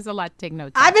yeah, it was a lot to take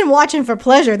notes. I've been watching for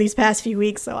pleasure these past few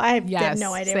weeks, so I have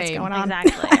no idea what's going on.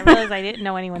 Exactly. I realized I didn't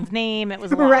know anyone's name. It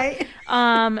was a lot. Right.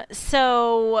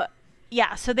 So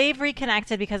they've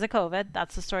reconnected because of COVID.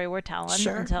 That's the story we're telling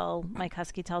until Mike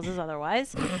Husky tells us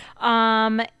otherwise.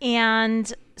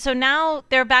 And so now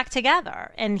they're back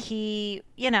together, and he,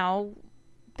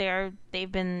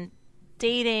 they've been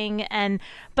dating,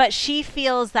 but she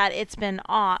feels that it's been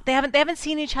off. They haven't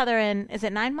seen each other in, is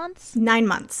it 9 months? 9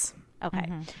 months. Okay.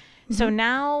 Mm-hmm. So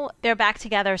now they're back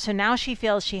together. So now she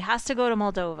feels she has to go to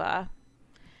Moldova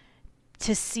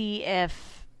to see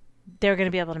if they're going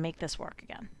to be able to make this work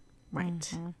again. Right.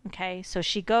 Mm-hmm. Okay. So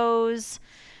she goes,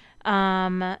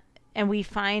 and we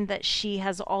find that she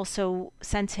has also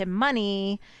sent him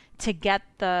money to get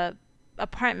the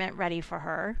apartment ready for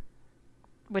her,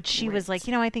 which she was like,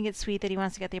 I think it's sweet that he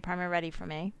wants to get the apartment ready for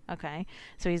me. Okay.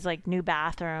 So he's like, new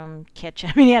bathroom, kitchen.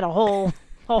 I mean, he had a whole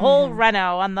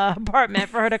reno on the apartment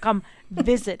for her to come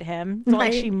visit him. So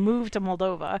like she moved to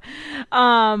Moldova.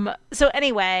 So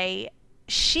anyway,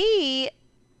 she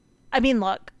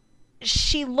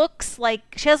looks like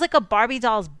she has like a Barbie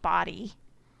doll's body.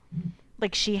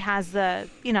 Like she has the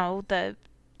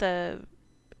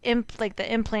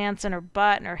implants in her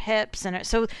butt and her hips, and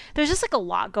so there's just like a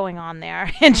lot going on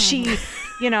there. And she,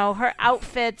 her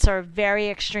outfits are very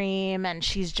extreme, and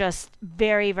she's just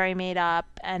very, very made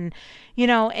up, and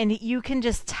and you can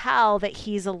just tell that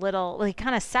he's a little, well, he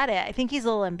kind of said it, I think he's a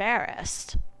little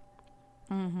embarrassed.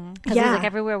 Because he's like,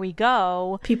 everywhere we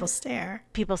go, people stare.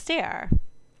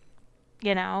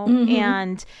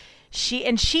 And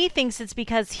she thinks it's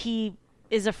because he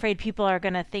is afraid people are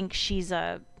going to think she's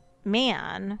a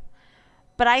man,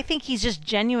 but I think he's just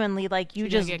genuinely like, you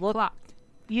just look clocked.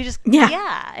 You just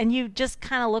and you just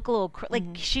kind of look a little like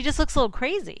she just looks a little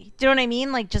crazy. Do you know what I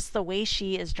mean? Like just the way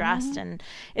she is dressed, and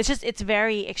it's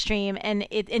very extreme. And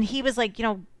he was like,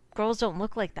 girls don't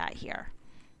look like that here.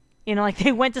 Like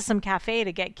they went to some cafe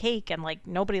to get cake, and like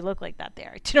nobody looked like that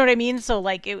there. Do you know what I mean? So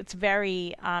like it's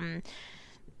very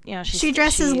she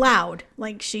dresses loud,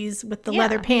 like she's with the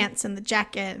leather pants and the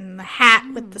jacket and the hat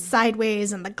with the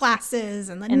sideways and the glasses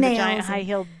and the nails, the giant high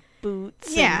heel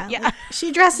boots. Like,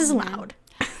 she dresses loud.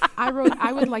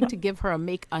 I would like to give her a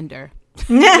make under.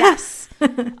 Yes,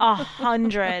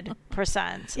 100%.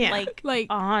 Like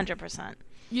 100%.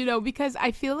 Because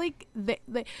I feel like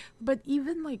but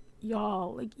even like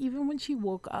Y'all, like, even when she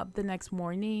woke up the next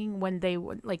morning, when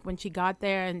she got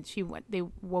there and they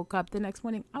woke up the next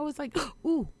morning, I was like,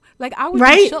 ooh, like I was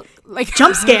shook, like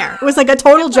jump scare. It was like a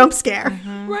total jump scare.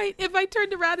 Right. If I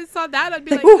turned around and saw that, I'd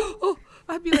be like, oh,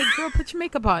 I'd be like, girl, put your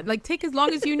makeup on. Like, take as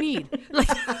long as you need. Like,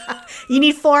 you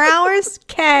need 4 hours?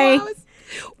 Okay.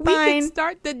 We can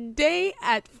start the day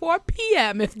at 4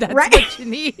 p.m. if that's what you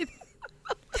need.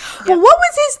 Well, what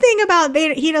was his thing about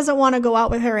he doesn't want to go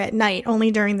out with her at night,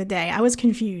 only during the day? I was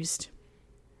confused.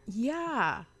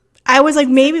 Yeah. I was like,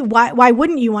 maybe why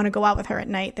wouldn't you want to go out with her at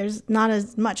night? There's not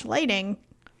as much lighting.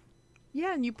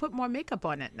 Yeah, and you put more makeup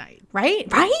on at night. Right?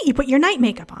 You put your night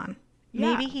makeup on.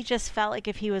 Yeah. Maybe he just felt like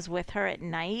if he was with her at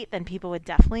night, then people would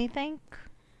definitely think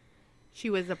she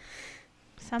was a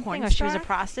something, or she was a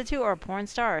prostitute or a porn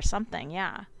star or something.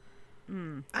 Yeah.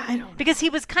 I don't know. Because he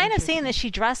was kind of saying that she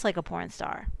dressed like a porn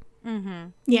star.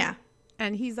 Mm-hmm. Yeah.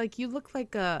 And he's like, you look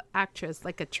like a actress,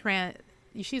 like a trans.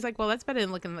 She's like, well, that's better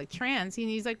than looking like trans. And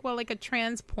he's like, well, like a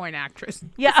trans porn actress.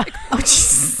 Yeah. Like,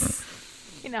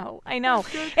 I know.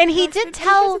 And he did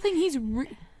tell. The thing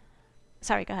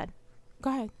Sorry, go ahead. Go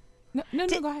ahead. No,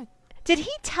 go ahead. Did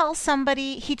he tell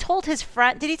somebody? He told his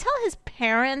friend. Did he tell his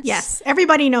parents? Yes.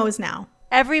 Everybody knows now.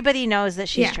 Everybody knows that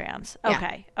she's trans.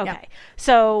 Okay. Yeah. Okay.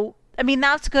 So, I mean,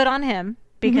 that's good on him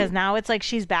because now it's like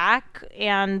she's back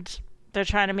and they're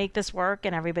trying to make this work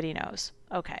and everybody knows.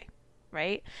 Okay.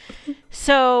 Right?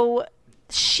 So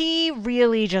she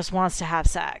really just wants to have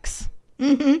sex.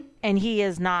 Mm-hmm. And he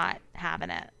is not having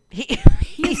it.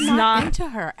 He's not into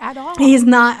her at all. He's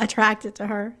not attracted to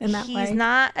her in that way. He's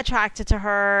not attracted to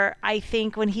her. I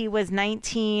think when he was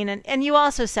 19, and you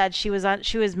also said she was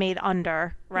made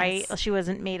under, right? Yes. She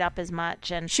wasn't made up as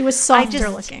much, and she was softer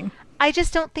looking. I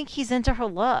just don't think he's into her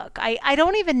look. I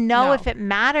don't even know if it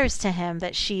matters to him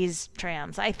that she's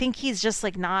trans. I think he's just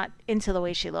like not into the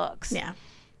way she looks. Yeah,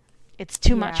 it's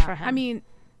too much for him. I mean,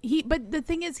 but the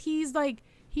thing is, he's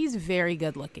very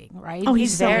good looking, right? Oh,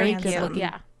 he's very good looking.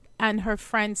 Yeah. And her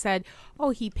friend said,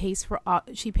 "Oh, she pays for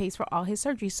all his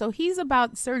surgery, so he's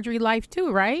about surgery life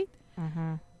too, right?"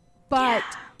 Mm-hmm. But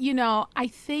I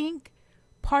think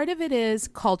part of it is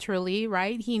culturally,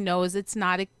 right? He knows it's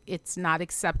not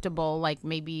acceptable, like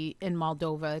maybe in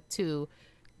Moldova, to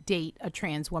date a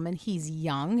trans woman. He's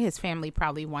young. His family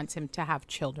probably wants him to have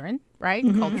children, right?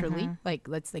 Mm-hmm. Culturally, like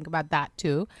let's think about that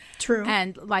too. True.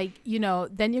 And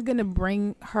then you're gonna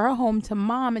bring her home to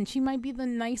mom, and she might be the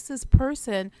nicest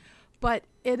person. But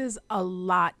it is a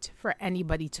lot for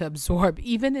anybody to absorb,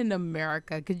 even in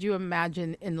America. Could you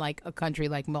imagine in like a country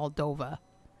like Moldova?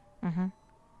 Mm-hmm.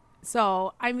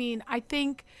 So, I mean, I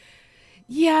think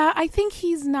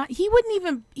he's not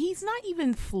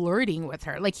even flirting with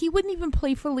her. Like, he wouldn't even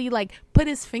playfully like put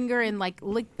his finger and like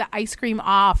lick the ice cream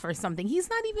off or something.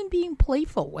 He's not even being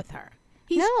playful with her.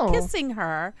 He's kissing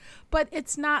her, but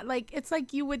it's not like, it's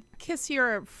like you would kiss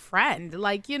your friend,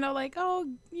 like, like, oh,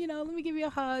 let me give you a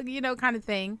hug, kind of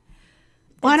thing.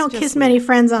 Well, I don't kiss many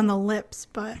friends on the lips,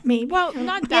 but maybe. Well,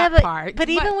 not that part. But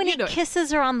even when he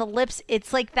kisses her on the lips,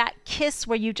 it's like that kiss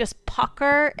where you just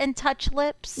pucker and touch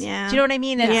lips. Yeah. Do you know what I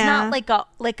mean? It's not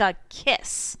like a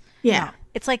kiss. Yeah. No.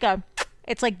 It's like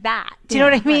that. Do you know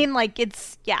what I mean? Like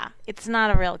it's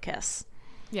not a real kiss.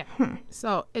 Yeah.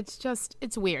 So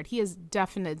it's weird. He is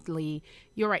definitely,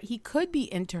 you're right. He could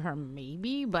be into her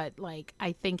maybe, but like,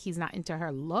 I think he's not into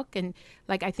her look. And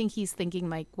like, I think he's thinking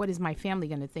like, what is my family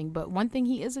going to think? But one thing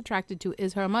he is attracted to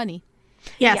is her money.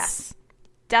 Yes.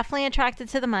 Definitely attracted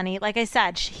to the money. Like I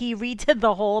said, he redid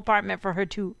the whole apartment for her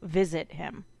to visit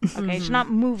him. Okay. She's not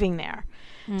moving there.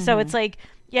 Mm-hmm. So it's like,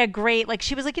 yeah, great. Like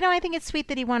she was like, I think it's sweet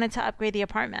that he wanted to upgrade the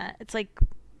apartment. It's like,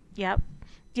 yep.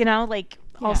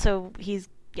 Also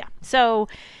so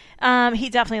he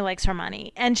definitely likes her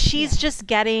money, and she's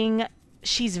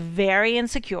she's very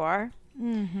insecure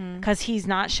because he's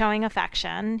not showing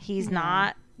affection. He's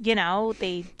not,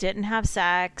 they didn't have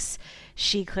sex.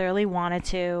 She clearly wanted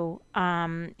to.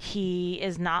 He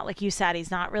is not, like you said,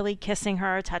 he's not really kissing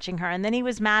her, touching her. And then he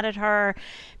was mad at her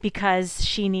because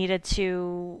she needed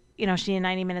to, she needed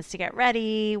 90 minutes to get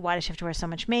ready. Why does she have to wear so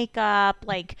much makeup?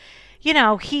 Like,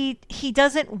 he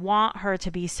doesn't want her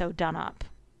to be so done up.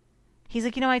 He's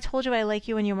like, I told you I like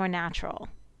you when you're more natural.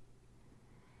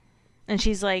 And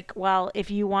she's like, well,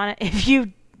 if you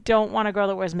don't want a girl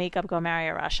that wears makeup, go marry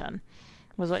a Russian,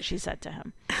 was what she said to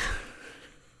him.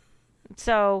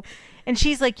 So, and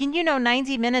she's like,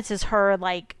 90 minutes is her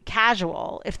like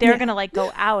casual. If they're going to like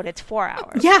go out, it's 4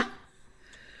 hours. Yeah.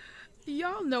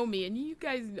 Y'all know me, and you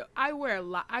guys know I wear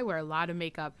a lot of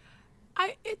makeup.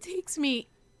 It takes me,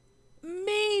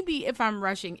 maybe if I'm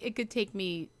rushing, it could take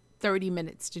me 30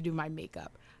 minutes to do my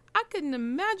makeup. I couldn't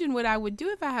imagine what I would do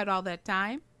if I had all that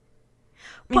time.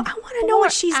 But I want to know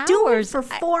what she's doing for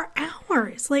 4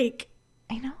 hours. Like,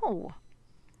 I know.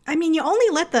 I mean, you only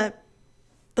let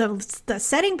the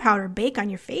setting powder bake on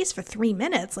your face for 3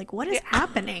 minutes. Like, what is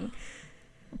happening?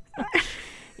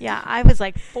 Yeah, I was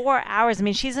like 4 hours. I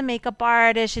mean, she's a makeup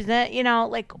artist. She's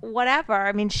like whatever.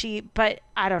 I mean, but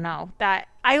I don't know that.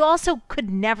 I also could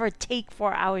never take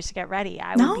 4 hours to get ready.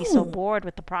 I would be so bored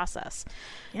with the process.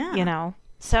 Yeah.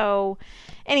 So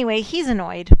anyway, he's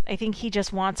annoyed. I think he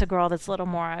just wants a girl that's a little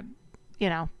more,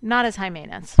 not as high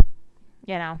maintenance,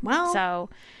 Well, so,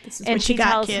 this is what she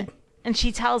got, kid. And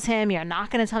she tells him, you're not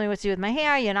going to tell me what to do with my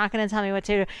hair. You're not going to tell me what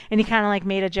to do. And he kind of like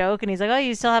made a joke and he's like, oh,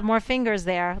 you still have more fingers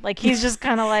there. Like he's just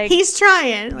kind of like. He's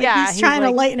trying. He's trying to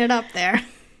lighten it up there.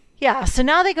 Yeah. So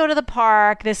now they go to the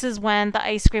park. This is when the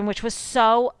ice cream, which was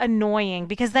so annoying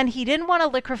because then he didn't want to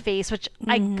lick her face, which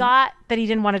I got that he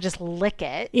didn't want to just lick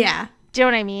it. Yeah. Do you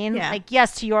know what I mean? Yeah. Like,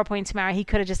 yes, to your point, Tamara, he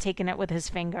could have just taken it with his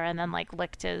finger and then like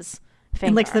licked his finger.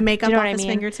 And licked the makeup off his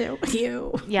finger too.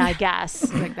 Ew. Yeah, I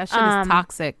guess. Like that shit is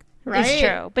toxic. Right? It's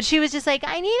true. But she was just like,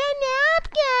 I need a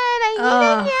napkin.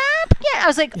 I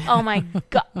was like, oh my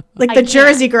God. Like the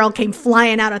Jersey girl came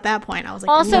flying out at that point. I was like,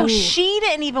 also, ooh. she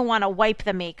didn't even want to wipe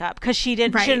the makeup because she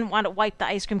didn't want to wipe the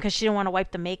ice cream because she didn't want to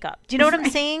wipe the makeup. Do you know what I'm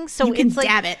saying? So you can it's like,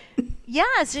 dab it. Yeah.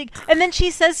 And then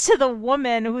she says to the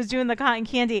woman who's doing the cotton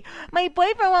candy, my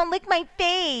boyfriend won't lick my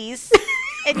face.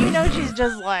 And she's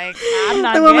just like, I'm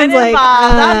not getting involved.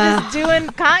 I'm just doing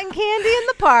cotton candy in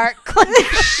the park.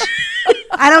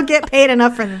 I don't get paid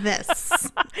enough for this.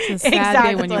 It's a sad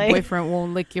day when your boyfriend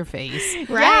won't lick your face.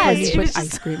 Right. Because you put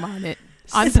ice cream on it.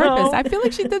 On purpose. I feel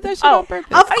like she did that shit on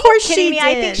purpose. Of course she did.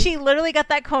 I think she literally got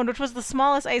that cone, which was the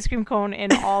smallest ice cream cone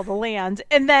in all the land,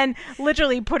 and then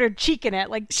literally put her cheek in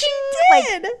it. Like she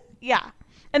did. Yeah.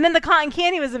 And then the cotton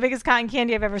candy was the biggest cotton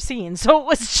candy I've ever seen. So it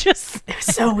was just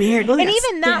so weird. And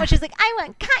even that, when she's like, I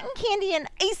want cotton candy and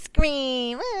ice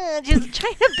cream. Just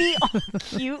trying to be all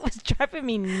cute was driving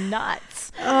me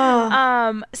nuts.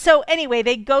 So anyway,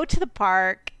 they go to the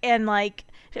park and like,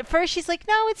 at first she's like,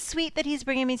 no, it's sweet that he's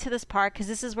bringing me to this park because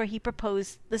this is where he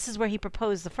proposed. This is where he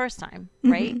proposed the first time,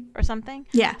 right? Or something.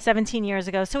 Yeah. 17 years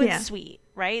ago. So it's sweet,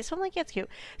 right? So I'm like, yeah, it's cute.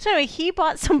 So anyway, he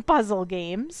bought some puzzle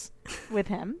games with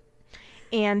him.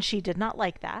 And she did not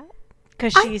like that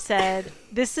because she said,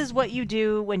 this is what you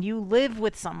do when you live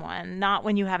with someone, not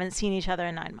when you haven't seen each other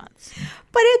in 9 months.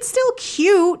 But it's still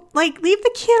cute. Like, leave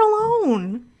the kid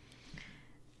alone.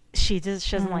 She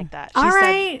doesn't like that. She All said,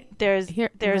 right.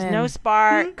 There's no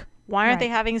spark. Why aren't they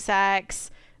having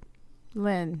sex?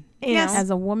 Lynn, yes. As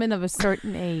a woman of a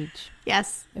certain age,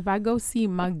 yes, if I go see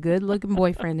my good-looking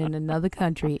boyfriend in another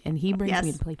country and he brings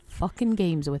me to play fucking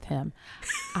games with him,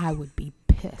 I would be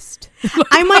pissed.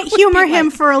 I might humor him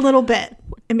for a little bit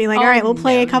and be like, all right, we'll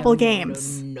play a couple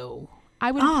games. No.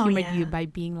 I would humor you by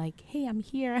being like, hey, I'm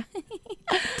here.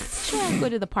 Sure, I'll go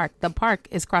to the park. The park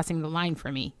is crossing the line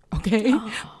for me, okay?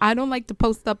 I don't like to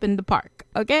post up in the park,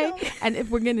 okay? And if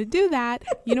we're going to do that,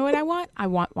 you know what I want? I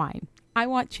want wine. I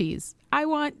want cheese. I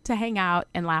want to hang out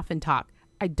and laugh and talk.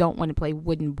 I don't want to play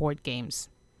wooden board games.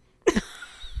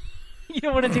 You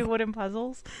don't want to do wooden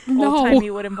puzzles? No.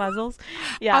 Old-timey wooden puzzles?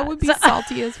 Yeah. I would be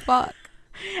salty as fuck.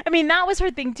 I mean, that was her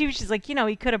thing, too. She's like,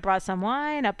 he could have brought some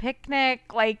wine, a picnic.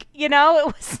 Like, it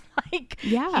was like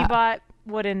he bought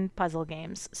wooden puzzle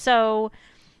games. So,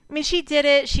 I mean, she did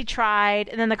it. She tried.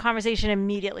 And then the conversation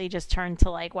immediately just turned to,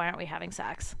 like, why aren't we having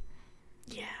sex?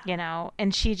 Yeah.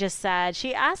 And she just said,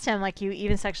 she asked him, like, you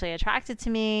even sexually attracted to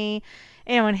me?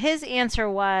 And his answer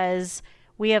was,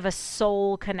 we have a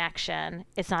soul connection.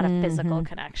 It's not a physical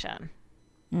connection.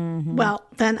 Mm-hmm. Well,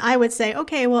 then I would say,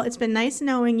 okay, well, it's been nice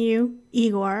knowing you,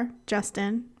 Igor,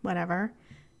 Justin, whatever.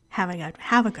 Have a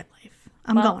good life.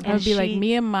 I'm going. I would be like,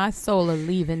 me and my soul are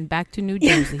leaving back to New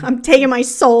Jersey. I'm taking my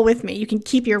soul with me. You can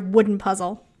keep your wooden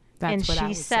puzzle. That's what I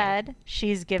would say. And she said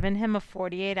she's given him a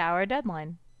 48-hour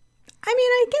deadline. I mean,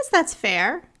 I guess that's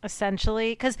fair.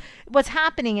 Essentially, because what's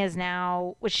happening is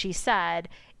now, what she said,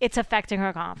 it's affecting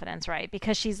her confidence, right?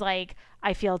 Because she's like,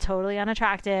 I feel totally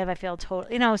unattractive. I feel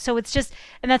totally, so it's just,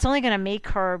 and that's only going to make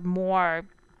her more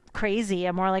crazy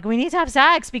and more like, we need to have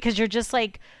sex because you're just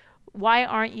like, why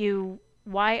aren't you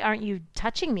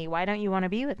touching me? Why don't you want to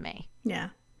be with me? Yeah.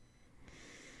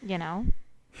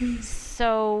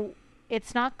 So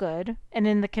it's not good. And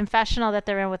in the confessional that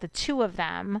they're in with the two of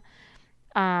them,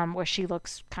 where she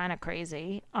looks kind of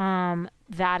crazy,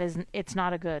 it's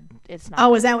not a good, it's not.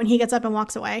 Oh, is that when he gets up and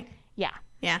walks away? Yeah.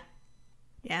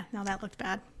 Yeah, no, that looked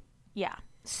bad. Yeah.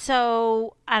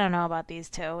 So I don't know about these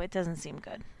two. It doesn't seem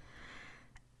good.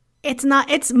 It's not,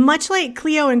 it's much like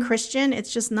Cleo and Christian.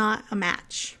 It's just not a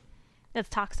match. It's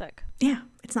toxic. Yeah,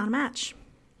 it's not a match.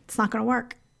 It's not going to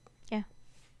work. Yeah.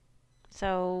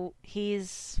 So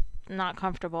he's not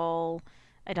comfortable.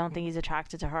 I don't think he's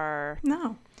attracted to her.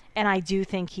 No. And I do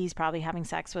think he's probably having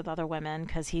sex with other women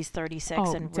because he's 36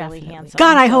 and really handsome.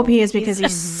 God, I hope he is because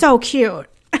he's so cute.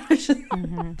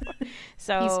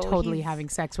 So he's totally having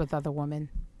sex with other women.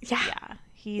 Yeah.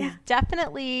 He's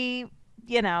definitely,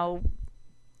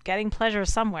 getting pleasure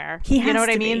somewhere. He has you know what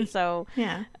to I mean? be. So,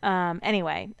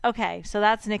 anyway. Okay. So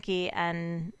that's Nikki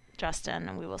and Justin,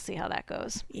 and we will see how that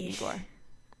goes. Igor.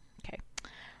 Okay.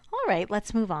 All right.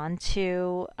 Let's move on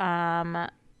to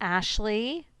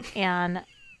Ashley and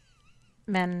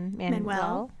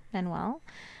Manuel.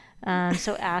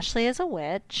 So Ashley is a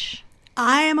witch.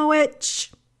 I am a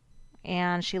witch.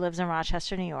 And she lives in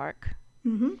Rochester, New York.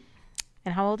 Mm-hmm.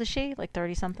 And how old is she? Like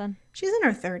 30-something? She's in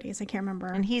her 30s. I can't remember.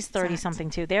 And he's 30-something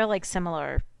too. They're like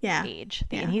similar age.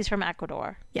 Yeah. And he's from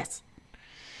Ecuador. Yes.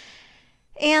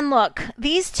 And look,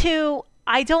 these two,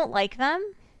 I don't like them.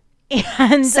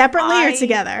 And separately or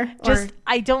together?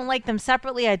 I don't like them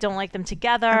separately. I don't like them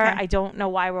together. Okay. I don't know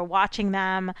why we're watching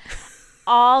them.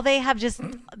 All they have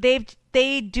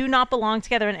they do not belong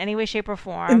together in any way, shape, or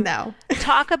form. No.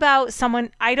 Talk about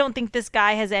someone. I don't think this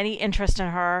guy has any interest in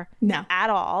her. No. At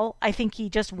all. I think he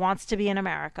just wants to be in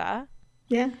America.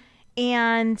 Yeah.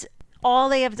 And all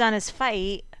they have done is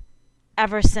fight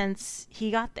ever since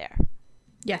he got there.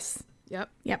 Yes. Yep.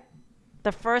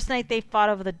 The first night they fought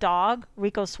over the dog,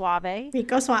 Rico Suave. I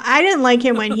didn't like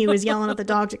him when he was yelling at the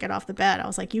dog to get off the bed. I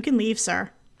was like, you can leave,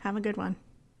 sir. Have a good one.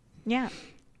 Yeah.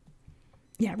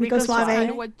 Yeah, Rico Suave. I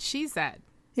know what she said.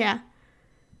 Yeah.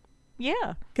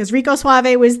 Yeah. Because Rico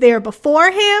Suave was there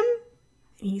before him,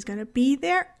 and he's going to be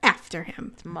there after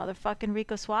him. It's motherfucking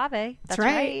Rico Suave. That's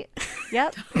right.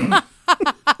 Yep.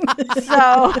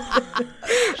 So.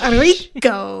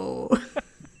 Rico.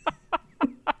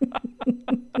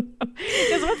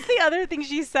 Because what's the other thing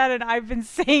she said, and I've been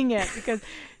saying it because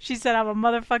she said I'm a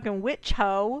motherfucking witch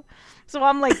hoe. So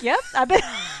I'm like, yep, I've been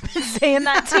saying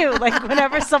that too. Like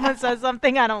whenever someone says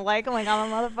something I don't like, I'm like,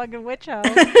 I'm a motherfucking witch hoe.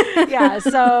 Yeah,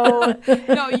 so.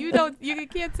 No, you don't. You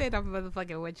can't say I'm a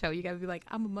motherfucking witch hoe. You gotta be like,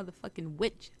 I'm a motherfucking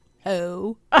witch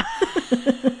hoe.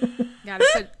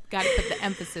 Gotta put the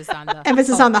emphasis on the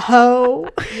on the hoe.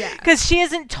 Yeah, because she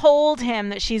hasn't told him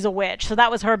that she's a witch, so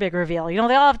that was her big reveal. They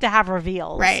all have to have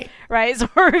reveals, right. So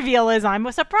her reveal is, I'm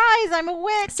a surprise, I'm a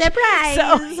witch, surprise.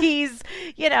 So he's,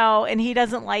 and he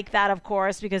doesn't like that, of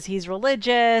course, because he's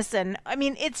religious, and I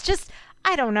mean, it's just,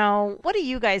 I don't know. What do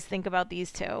you guys think about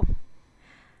these two?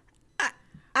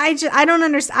 I don't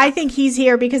understand. I think he's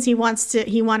here because he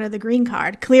wanted the green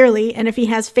card, clearly, and if he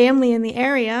has family in the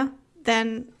area,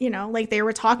 then, like they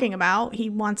were talking about, he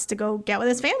wants to go get with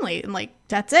his family, and like,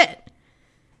 that's it.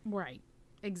 Right.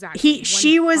 Exactly.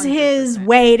 She was his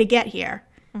way to get here.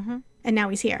 Mm-hmm. And now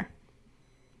he's here.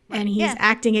 Right. And he's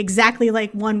acting exactly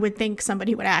like one would think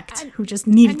somebody would act who just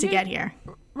needed to get here.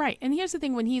 Right. And here's the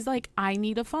thing, when he's like, I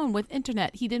need a phone with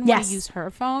internet, he didn't want to use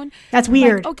her phone. That's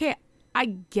weird. Like, okay, I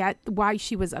get why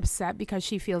she was upset because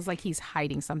she feels like he's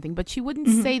hiding something, but she wouldn't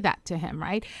say that to him,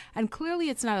 right? And clearly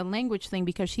it's not a language thing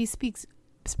because she speaks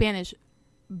Spanish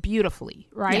beautifully,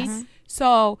 right? Yes.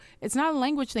 So it's not a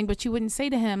language thing, but she wouldn't say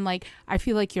to him, like, I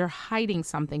feel like you're hiding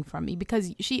something from me,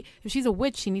 because if she's a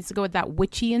witch, she needs to go with that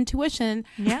witchy intuition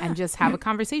and just have a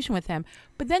conversation with him.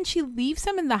 But then she leaves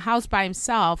him in the house by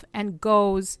himself and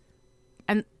goes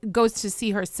to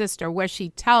see her sister, where she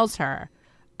tells her,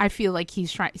 I feel like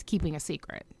he's keeping a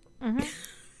secret. Mm-hmm.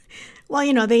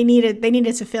 Well, they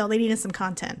needed some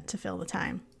content to fill the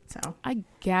time. So I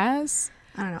guess.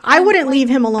 I don't know. I wouldn't leave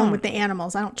him alone with the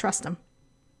animals. I don't trust him.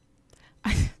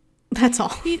 That's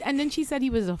all. And then she said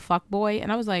he was a fuckboy,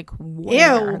 and I was like,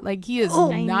 where? Ew. Like, he is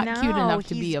not cute enough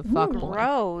to be a fuckboy.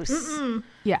 Gross. Mm-mm.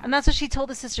 Yeah. And that's what she told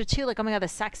the sister too. Like, oh my God, the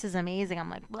sex is amazing. I'm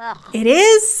like, ugh. It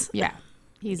is? Yeah.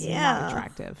 He's not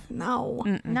attractive. No.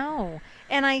 Mm-mm. No.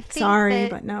 And I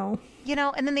think but no.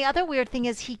 And then the other weird thing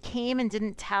is he came and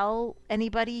didn't tell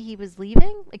anybody he was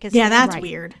leaving. That's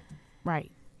weird.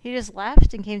 Right. He just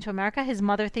left and came to America. His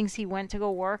mother thinks he went to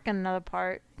go work in another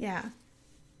part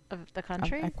of the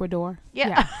country. Of Ecuador.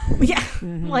 Yeah.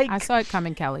 Mm-hmm. Like, I saw it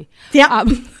coming, Kelly. Yeah.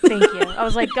 Thank you. I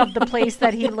was like, of the place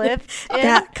that he lived in.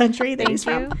 That country that Thank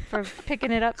you for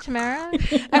picking it up, Tamara.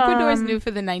 Ecuador is new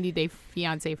for the 90-day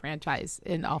Fiance franchise,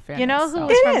 in all fairness. You know who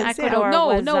was from Ecuador?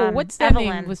 No. What's that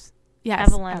Evelyn. name? Yes.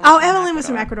 Evelyn. Oh, Evelyn was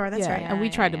from Ecuador. That's right. And we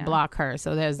tried to block her,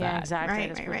 so there's that.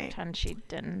 Exactly. Right. Pretend she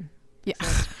didn't. Yeah.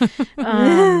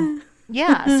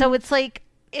 Yeah. So it's like,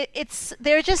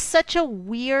 they're just such a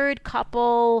weird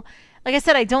couple. like I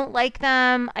said, I don't like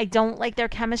them. I don't like their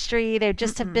chemistry. They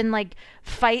just have been like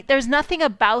fight. There's nothing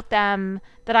about them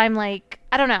that I'm like,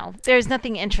 I don't know. There's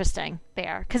nothing interesting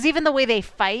there. Because even the way they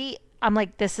fight, I'm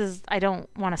like, I don't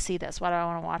want to see this. Why do I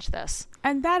want to watch this?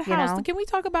 And that house, can we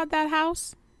talk about that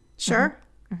house? Sure.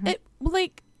 It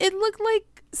looked like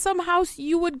some house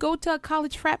you would go to a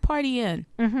college frat party in.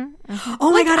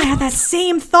 Oh my God, I had that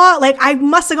same thought. Like, I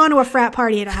must have gone to a frat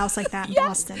party at a house like that in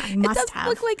Boston. I must have. It doesn't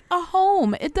look like a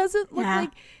home. It doesn't look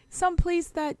like some place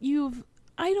that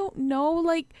I don't know,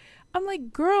 like, I'm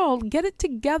like, girl, get it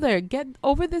together. Get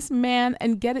over this man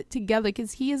and get it together,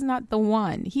 because he is not the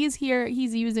one. He is here.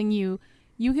 He's using you.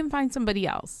 You can find somebody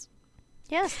else.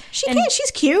 Yes.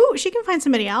 She's cute. She can find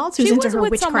somebody else who's into her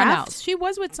witchcraft. She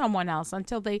was with someone else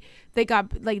until they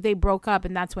broke up,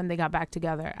 and that's when they got back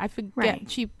together. I forget.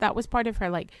 Right. That was part of her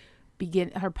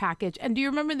her package. And do you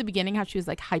remember in the beginning how she was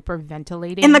like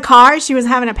hyperventilating? In the car, she was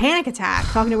having a panic attack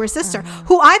talking to her sister,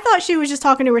 who I thought she was just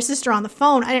talking to her sister on the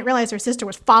phone. I didn't realize her sister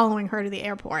was following her to the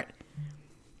airport.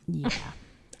 Yeah.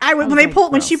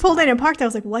 When she pulled in and parked, I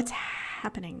was like, what's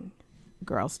happening?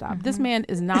 Girl, stop. This man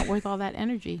is not worth all that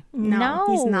energy. No,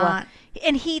 he's not.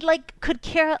 And he could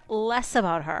care less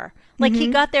about her. Like he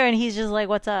got there and he's just like,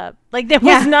 what's up? Like there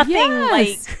was nothing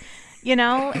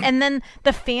and then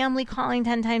the family calling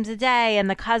 10 times a day, and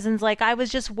the cousin's like, I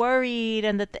was just worried,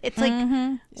 and it's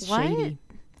like, what? Shady.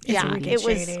 Yeah, it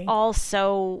was all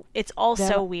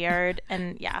so weird,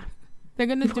 and they're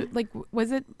gonna do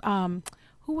was it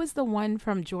who was the one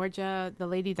from Georgia, the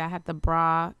lady that had the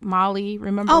bra, Molly?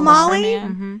 Remember? Oh, Molly.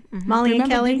 Remember, Molly and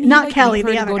Kelly. Not Kelly,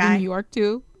 the other guy. Go guy. to New York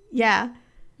too. Yeah.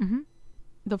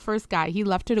 The first guy, he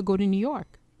left her to go to New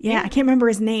York. Yeah, I can't remember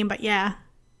his name, but yeah.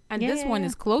 And this one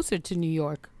is closer to New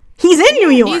York. He's in New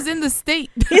York. He's in the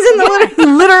state. He's in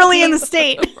literally in the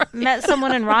state. Met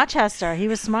someone in Rochester. He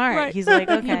was smart. Right. He's like,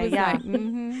 okay,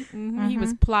 He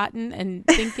was plotting and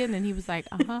thinking, and he was like,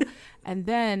 And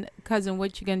then, cousin,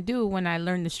 what you gonna do when I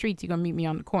learn the streets? You gonna meet me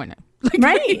on the corner,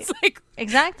 right? It's like,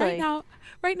 exactly.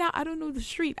 Right now, I don't know the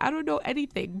street. I don't know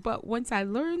anything. But once I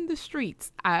learn the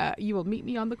streets, you will meet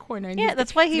me on the corner. And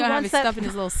that's why he wants that stuff in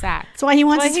his little sack. That's why he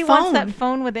wants his phone. Wants that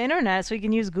phone with internet, so he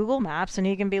can use Google Maps, and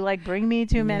he can be like, "Bring me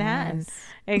to Manhattan."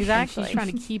 Exactly. She's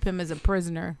trying to keep him as a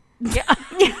prisoner. Yeah.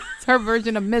 It's her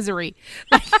version of Misery.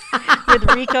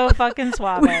 With Rico fucking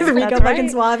Suave. With Rico fucking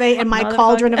Suave and my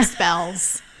cauldron of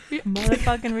spells.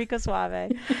 Motherfucking Rico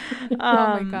Suave. Oh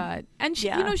my God. And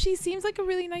she, she seems like a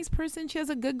really nice person. She has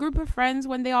a good group of friends.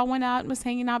 When they all went out and was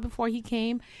hanging out before he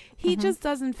came, he just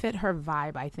doesn't fit her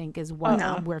vibe, I think, is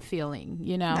what we're feeling,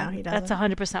 No, he doesn't. That's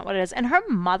 100% what it is. And her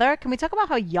mother, can we talk about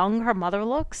how young her mother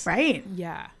looks? Right.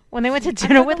 Yeah. When they went to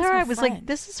dinner with her, I was like,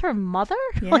 this is her mother?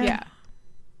 Yeah.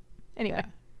 Anyway,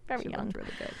 very young.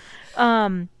 Really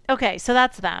good. Okay, so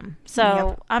that's them.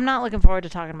 So I'm not looking forward to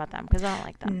talking about them because I don't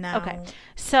like them. No. Okay,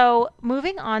 so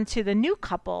moving on to the new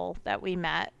couple that we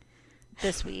met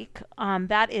this week.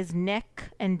 That is Nick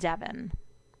and Devin.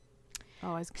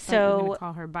 Oh, I was going to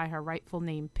call her by her rightful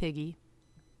name, Piggy.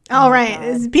 All right,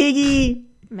 it's Piggy.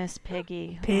 Miss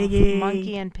Piggy. Piggy.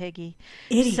 Monkey and Piggy.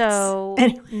 Idiots. So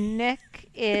anyway. Nick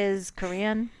is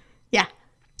Korean. Yeah.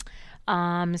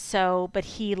 But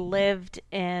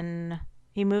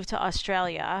he moved to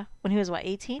Australia when he was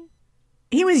 18?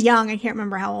 He was young. I can't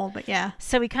remember how old, but yeah.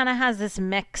 So he kind of has this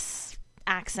mix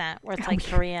accent where it's like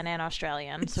Korean and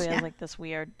Australian. So he has like this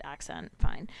weird accent.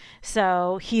 Fine.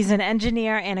 So he's an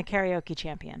engineer and a karaoke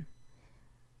champion.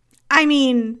 I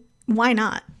mean, why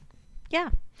not? Yeah.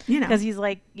 Because he's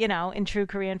like, in true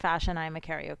Korean fashion, I'm a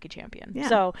karaoke champion. Yeah.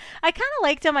 So I kind of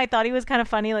liked him. I thought he was kind of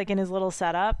funny, like in his little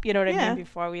setup. You know what I mean?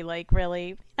 Before we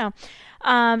really, So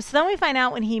then we find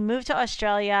out when he moved to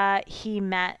Australia, he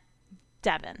met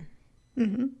Devin.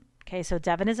 Mm-hmm. Okay, so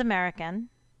Devin is American.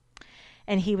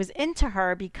 And he was into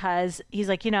her because he's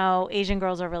like, Asian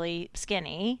girls are really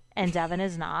skinny. And Devin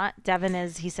is not.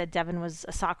 He said Devin was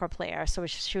a soccer player. So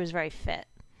she was very fit.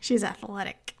 She's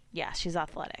athletic. Yeah, she's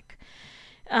athletic.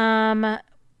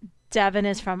 Devin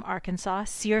is from Arkansas,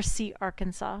 Searcy,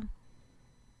 Arkansas.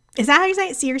 Is that how you say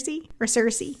it? Searcy or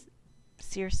Searcy?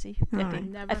 Searcy.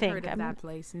 Never heard of that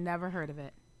place. Never heard of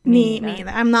it. Me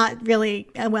either. I'm not really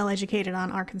well educated on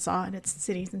Arkansas and its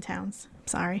cities and towns.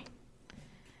 Sorry.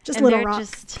 Just Little Rock.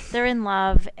 They're in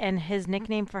love, and his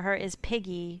nickname for her is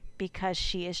Piggy because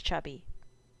she is chubby.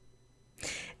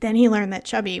 Then he learned that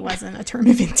chubby wasn't a term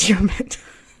of endearment.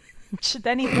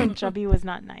 Then he learned chubby was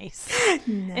not nice.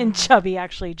 No. And chubby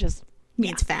actually just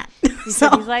means fat.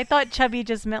 I thought chubby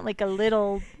just meant like a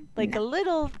little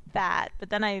fat, but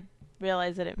then I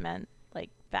realized that it meant like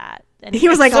fat. And he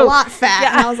was like a lot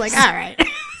fat, and I was like, all right.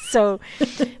 So,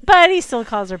 but he still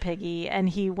calls her Piggy, and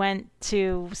he went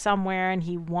to somewhere and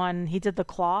he won. He did the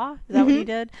claw. Is that what he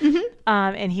did?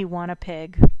 And he won a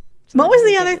pig. So what was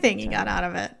the other thing he got out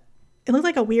of it? It looked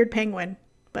like a weird penguin,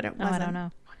 but it wasn't. I don't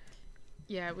know.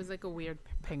 Yeah, it was like a weird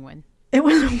penguin. It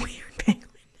was a weird penguin.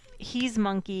 He's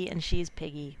monkey and she's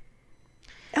Piggy.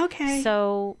 Okay.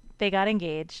 So they got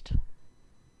engaged.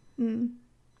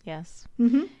 Yes.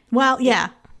 Well, yeah.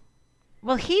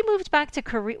 Well, he moved back to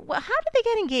Korea. Well, how did they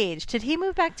get engaged? Did he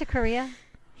move back to Korea?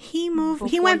 He moved. Before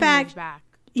he went back. moved back.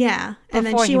 Yeah, and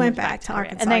then Before she he went moved back to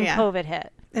Arkansas. And then yeah. COVID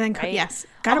hit. And then right? yes,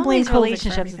 gotta all blame these COVID for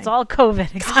relationships. everything. It's all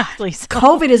COVID, exactly. So.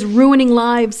 COVID is ruining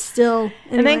lives still.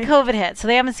 Anyway. And then COVID hit, so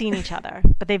they haven't seen each other,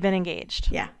 but they've been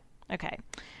engaged. Yeah. Okay.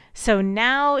 So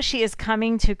now she is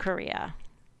coming to Korea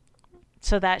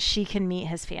so that she can meet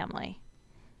his family.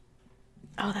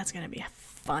 Oh, that's gonna be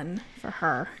fun for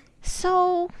her.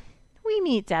 So we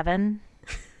meet Devin.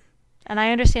 And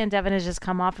I understand Devin has just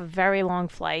come off a very long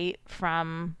flight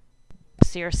from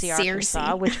Searcy,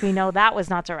 Arkansas, which we know that was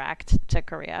not direct to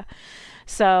Korea.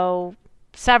 So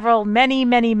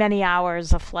many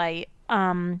hours of flight.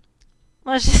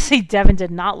 Let's just say Devin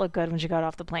did not look good when she got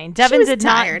off the plane. Devin did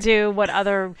not do what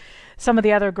some of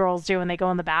the other girls do when they go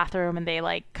in the bathroom and they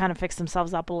like kind of fix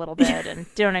themselves up a little bit. And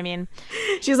do you know what I mean?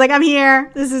 She's like, I'm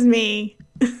here. This is me.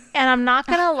 And I'm not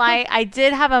going to lie. I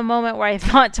did have a moment where I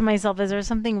thought to myself, is there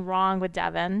something wrong with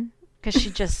Devin? Because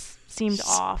she just seemed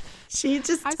off. She's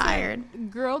just tired.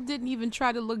 Girl didn't even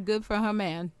try to look good for her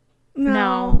man.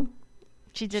 No.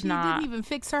 She did not. She didn't even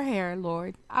fix her hair,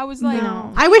 Lord. I was like,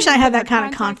 no. I wish I had that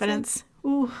kind of confidence.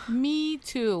 Ooh. Me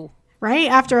too. Right?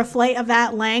 After a flight of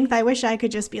that length, I wish I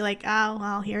could just be like, oh,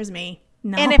 well, here's me.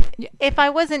 No. And if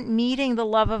I wasn't meeting the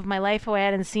love of my life who I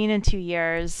hadn't seen in 2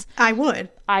 years, I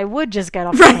would just get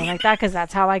off a plane like that because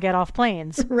that's how I get off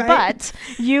planes. Right. But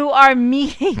you are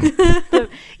meeting, like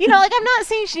I'm not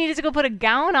saying she needed to go put a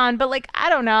gown on, but like, I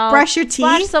don't know. Brush your teeth.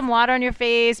 Splash some water on your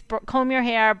face, comb your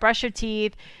hair, brush your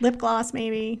teeth. Lip gloss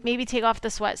maybe. Maybe take off the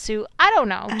sweatsuit. I don't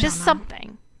know.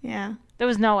 Something. Yeah. There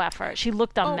was no effort. She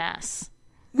looked a mess.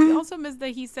 We also missed that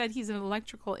he said he's an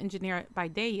electrical engineer by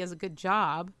day. He has a good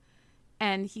job.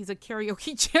 And he's a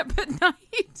karaoke champ at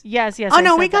night. Yes. Oh,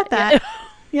 no, we got that.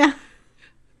 Yeah.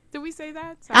 Did we say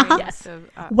that? Sorry, Yes.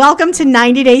 Welcome to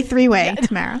 90 Day Three-Way,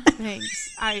 Tamara.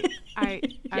 Thanks. I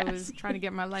was trying to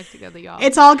get my life together, y'all.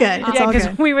 It's all good. It's all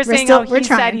good. We were saying how he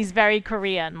said he's very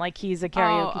Korean, like he's a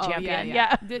karaoke champion.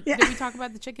 Yeah. Did we talk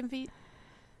about the chicken feet?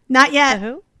 Not yet. The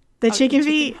who? The chicken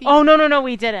feet. Oh, no,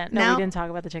 we didn't. No, we didn't talk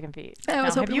about the chicken feet.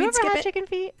 Have you ever had chicken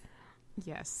feet?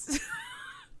 Yes.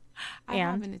 I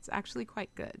have, and it's actually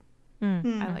quite good.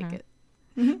 I like it.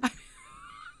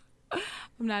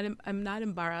 I'm not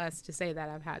embarrassed to say that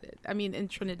I've had it. I mean, in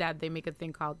Trinidad, they make a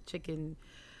thing called chicken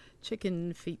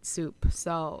feet soup.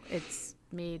 So it's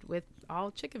made with all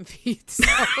chicken feet. So.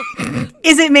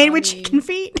 Is it made with chicken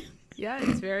feet? Yeah,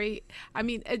 it's very. I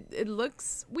mean, it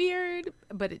looks weird,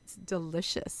 but it's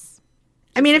delicious.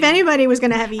 I mean, if anybody was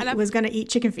gonna eat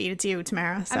chicken feet, it's you,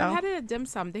 Tamara. So. And I've had it at dim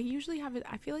sum. They usually have it.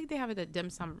 I feel like they have it at dim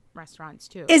sum restaurants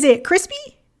too. Is it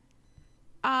crispy?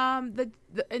 When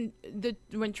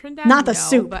Trinidad, not the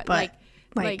soup, but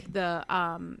like the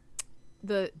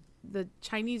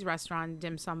Chinese restaurant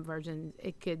dim sum version.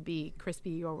 It could be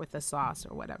crispy or with a sauce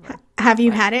or whatever. Have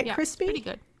you had it crispy? Pretty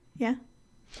good. Yeah.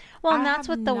 Well, and that's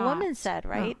what the woman said,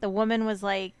 right? The woman was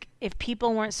like, if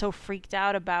people weren't so freaked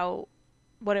out about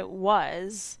what it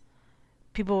was,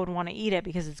 people would want to eat it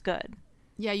because it's good.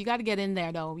 Yeah, you got to get in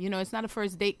there though. It's not a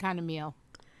first date kind of meal.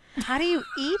 How do you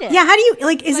eat it? Yeah, how do you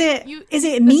is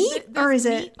it meat or is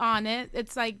meat it on it?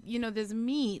 It's like, there's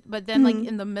meat, but then like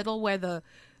in the middle where the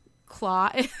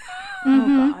claw is.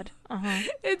 Oh God.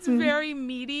 It's very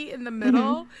meaty in the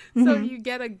middle. So you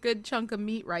get a good chunk of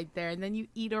meat right there, and then you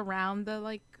eat around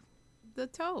the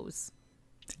toes.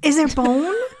 Is there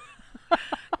bone?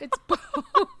 It's bone.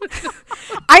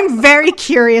 I'm very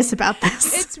curious about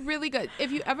this. It's really good.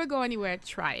 If you ever go anywhere,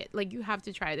 try it. Like, you have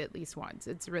to try it at least once.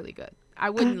 It's really good. I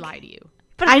wouldn't lie to you.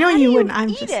 But I know you wouldn't. I'm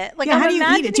just it. Like, how do you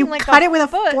eat it? Do you cut it with a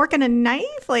fork and a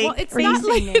knife? Well, it's not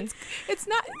like it's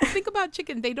not. Think about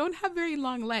chicken. They don't have very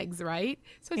long legs, right?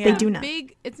 So it's they do not.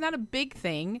 Big. It's not a big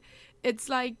thing. It's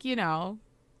like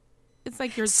it's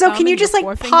like your. So can you just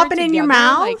like pop it in your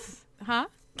mouth? Huh?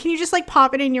 Can you just like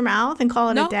pop it in your mouth and call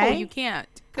it a day? No, you can't.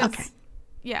 Okay.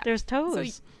 Yeah. There's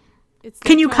toes. So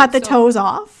can you cut the toes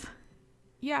off?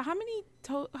 Yeah. How many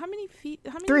feet?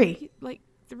 How many? 3. Like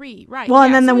 3, right? Well,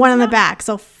 and then the one in the back.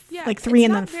 So like 3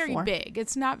 and then 4. It's not very big.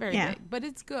 It's not very big, but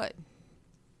it's good.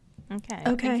 Okay.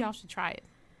 I think y'all should try it.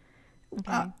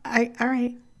 Okay. All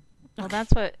right. Well,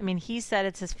 that's what he said.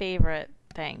 It's his favorite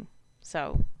thing.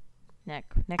 So Nick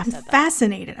I'm said that.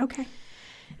 Fascinated. Okay.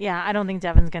 Yeah, I don't think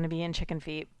Devin's going to be in chicken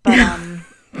feet, but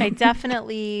I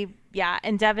definitely,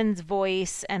 and Devin's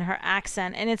voice and her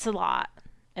accent, and it's a lot.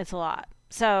 It's a lot.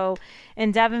 So,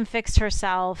 and Devin fixed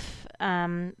herself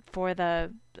for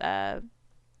the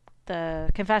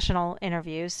confessional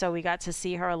interviews, so we got to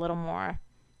see her a little more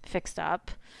fixed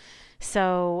up.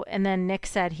 So, and then Nick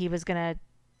said he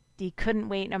couldn't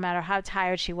wait, no matter how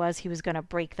tired she was, he was going to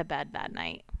break the bed that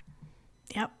night.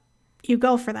 Yep. You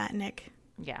go for that, Nick.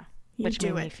 Yeah. You Which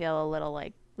do made me it. feel a little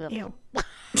like, Ew.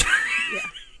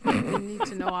 You need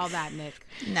to know all that, Nick.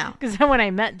 No. because then when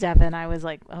I met Devin, I was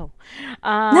like, oh.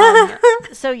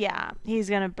 So yeah, he's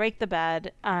going to break the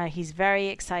bed. He's very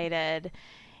excited,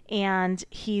 and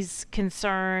he's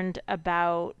concerned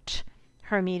about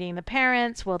her meeting the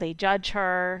parents. Will they judge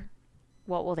her?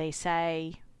 What will they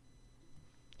say?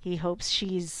 He hopes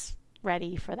she's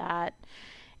ready for that.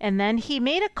 And then he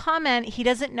made a comment. He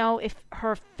doesn't know if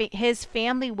his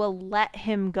family will let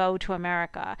him go to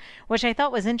America, which I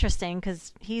thought was interesting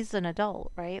because he's an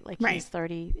adult, right? Like Right. He's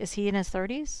 30. Is he in his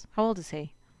 30s? How old is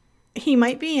he? He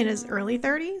might be in his early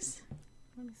 30s.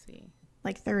 Let me see.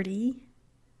 Like 30.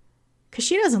 Because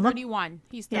she doesn't look... 31.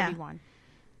 He's Yeah. 31.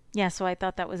 Yeah, so I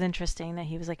thought that was interesting that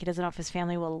he was like, he doesn't know if his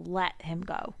family will let him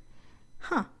go.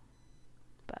 Huh.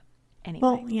 But anyway.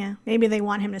 Well, yeah. Maybe they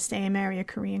want him to stay and marry a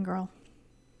Korean girl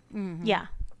Mm-hmm. Yeah,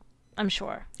 I'm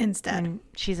sure. instead. And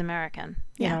she's American.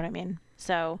 You Yeah. know what I mean?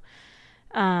 So,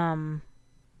 so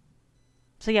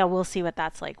yeah, we'll see what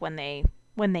that's like when they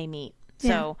meet.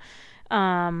 So,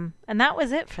 and that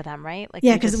was it for them, right? Like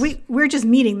Yeah, because we're just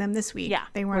meeting them this week. yeah,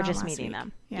 They we're weren't just on last meeting week.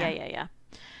 them. Yeah. Yeah.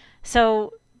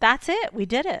 So that's it. We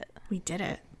did it. We did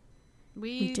it.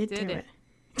 We did do it.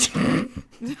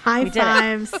 High did it.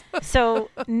 fives So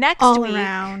next all week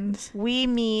around. we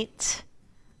meet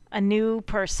a new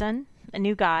person, a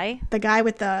new guy. The guy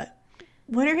with the...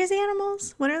 What are his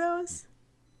animals? What are those?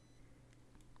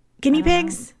 Guinea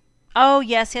pigs? Oh,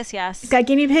 yes. He's got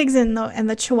guinea pigs and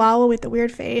the chihuahua with the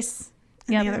weird face.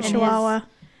 And Yep, the other and chihuahua.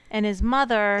 And his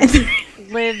mother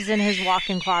lives in his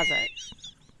walk-in closet.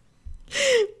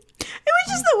 It was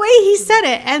just the way he said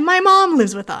it. And my mom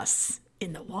lives with us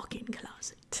in the walk-in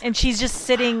closet. And she's just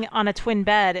sitting on a twin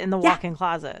bed in the walk-in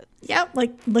closet. Yep,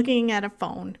 like looking at a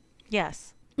phone.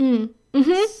 Yes. Mm-hmm.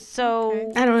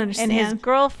 So I don't understand. And his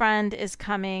girlfriend is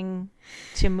coming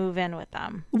to move in with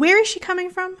them. Where is she coming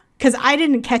from? Because I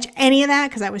didn't catch any of that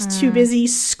because I was too busy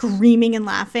screaming and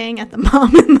laughing at the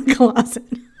mom in the closet.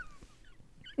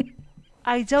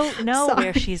 I don't know Sorry.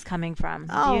 where she's coming from.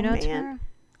 Do Oh, you know, man. Tamara?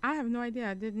 I have no idea.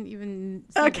 I didn't even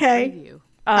see Okay. the preview.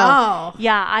 Oh.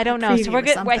 Yeah, I don't know. So Preview we're or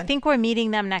good. I something. think we're meeting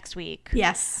them next week.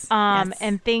 Yes. Yes.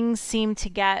 And things seem to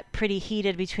get pretty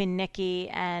heated between Nikki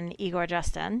and Igor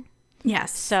Justin.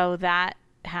 Yes. So that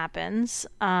happens.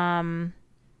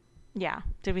 Yeah.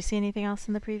 Did we see anything else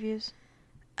in the previews?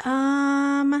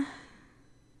 I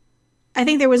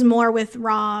think there was more with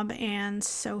Rob and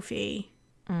Sophie,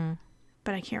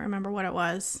 but I can't remember what it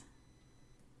was.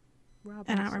 Rob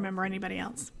And I don't also. remember anybody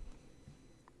else.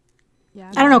 Yeah,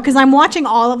 I don't know because I'm watching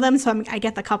all of them, so I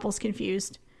get the couples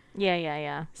confused.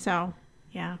 Yeah. So,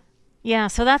 yeah. Yeah,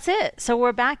 so that's it. So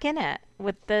we're back in it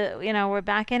with we're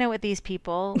back in it with these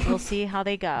people. We'll see how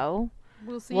they go.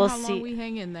 We'll see We'll how see. long we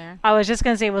hang in there. I was just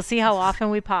going to say, we'll see how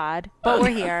often we pod, but we're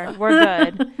here. We're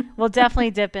good. We'll definitely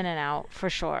dip in and out for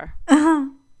sure. Yeah.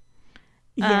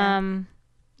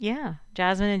 Yeah.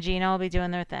 Jasmine and Gino will be doing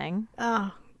their thing.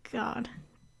 Oh, God.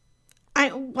 I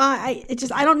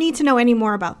don't need to know any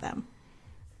more about them.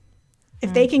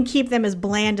 If they can keep them as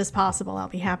bland as possible, I'll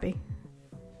be happy.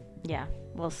 Yeah.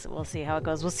 We'll see how it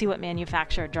goes. We'll see what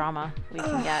manufactured drama we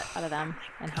can get out of them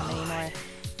and how many more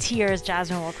tears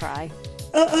Jasmine will cry.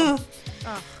 Oh,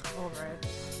 over it.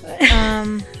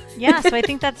 Yeah, so I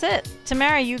think that's it.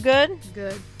 Tamara, you good?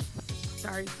 Good.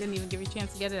 Sorry, didn't even give you a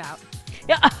chance to get it out.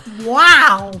 Yeah.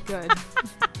 Wow. Good.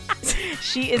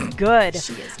 She is good.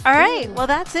 She is All right. Well,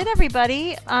 that's it,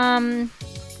 everybody.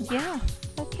 Yeah.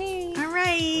 Okay. All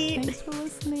right. Thanks for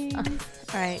listening. All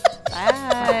right.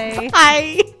 Bye.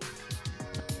 Bye.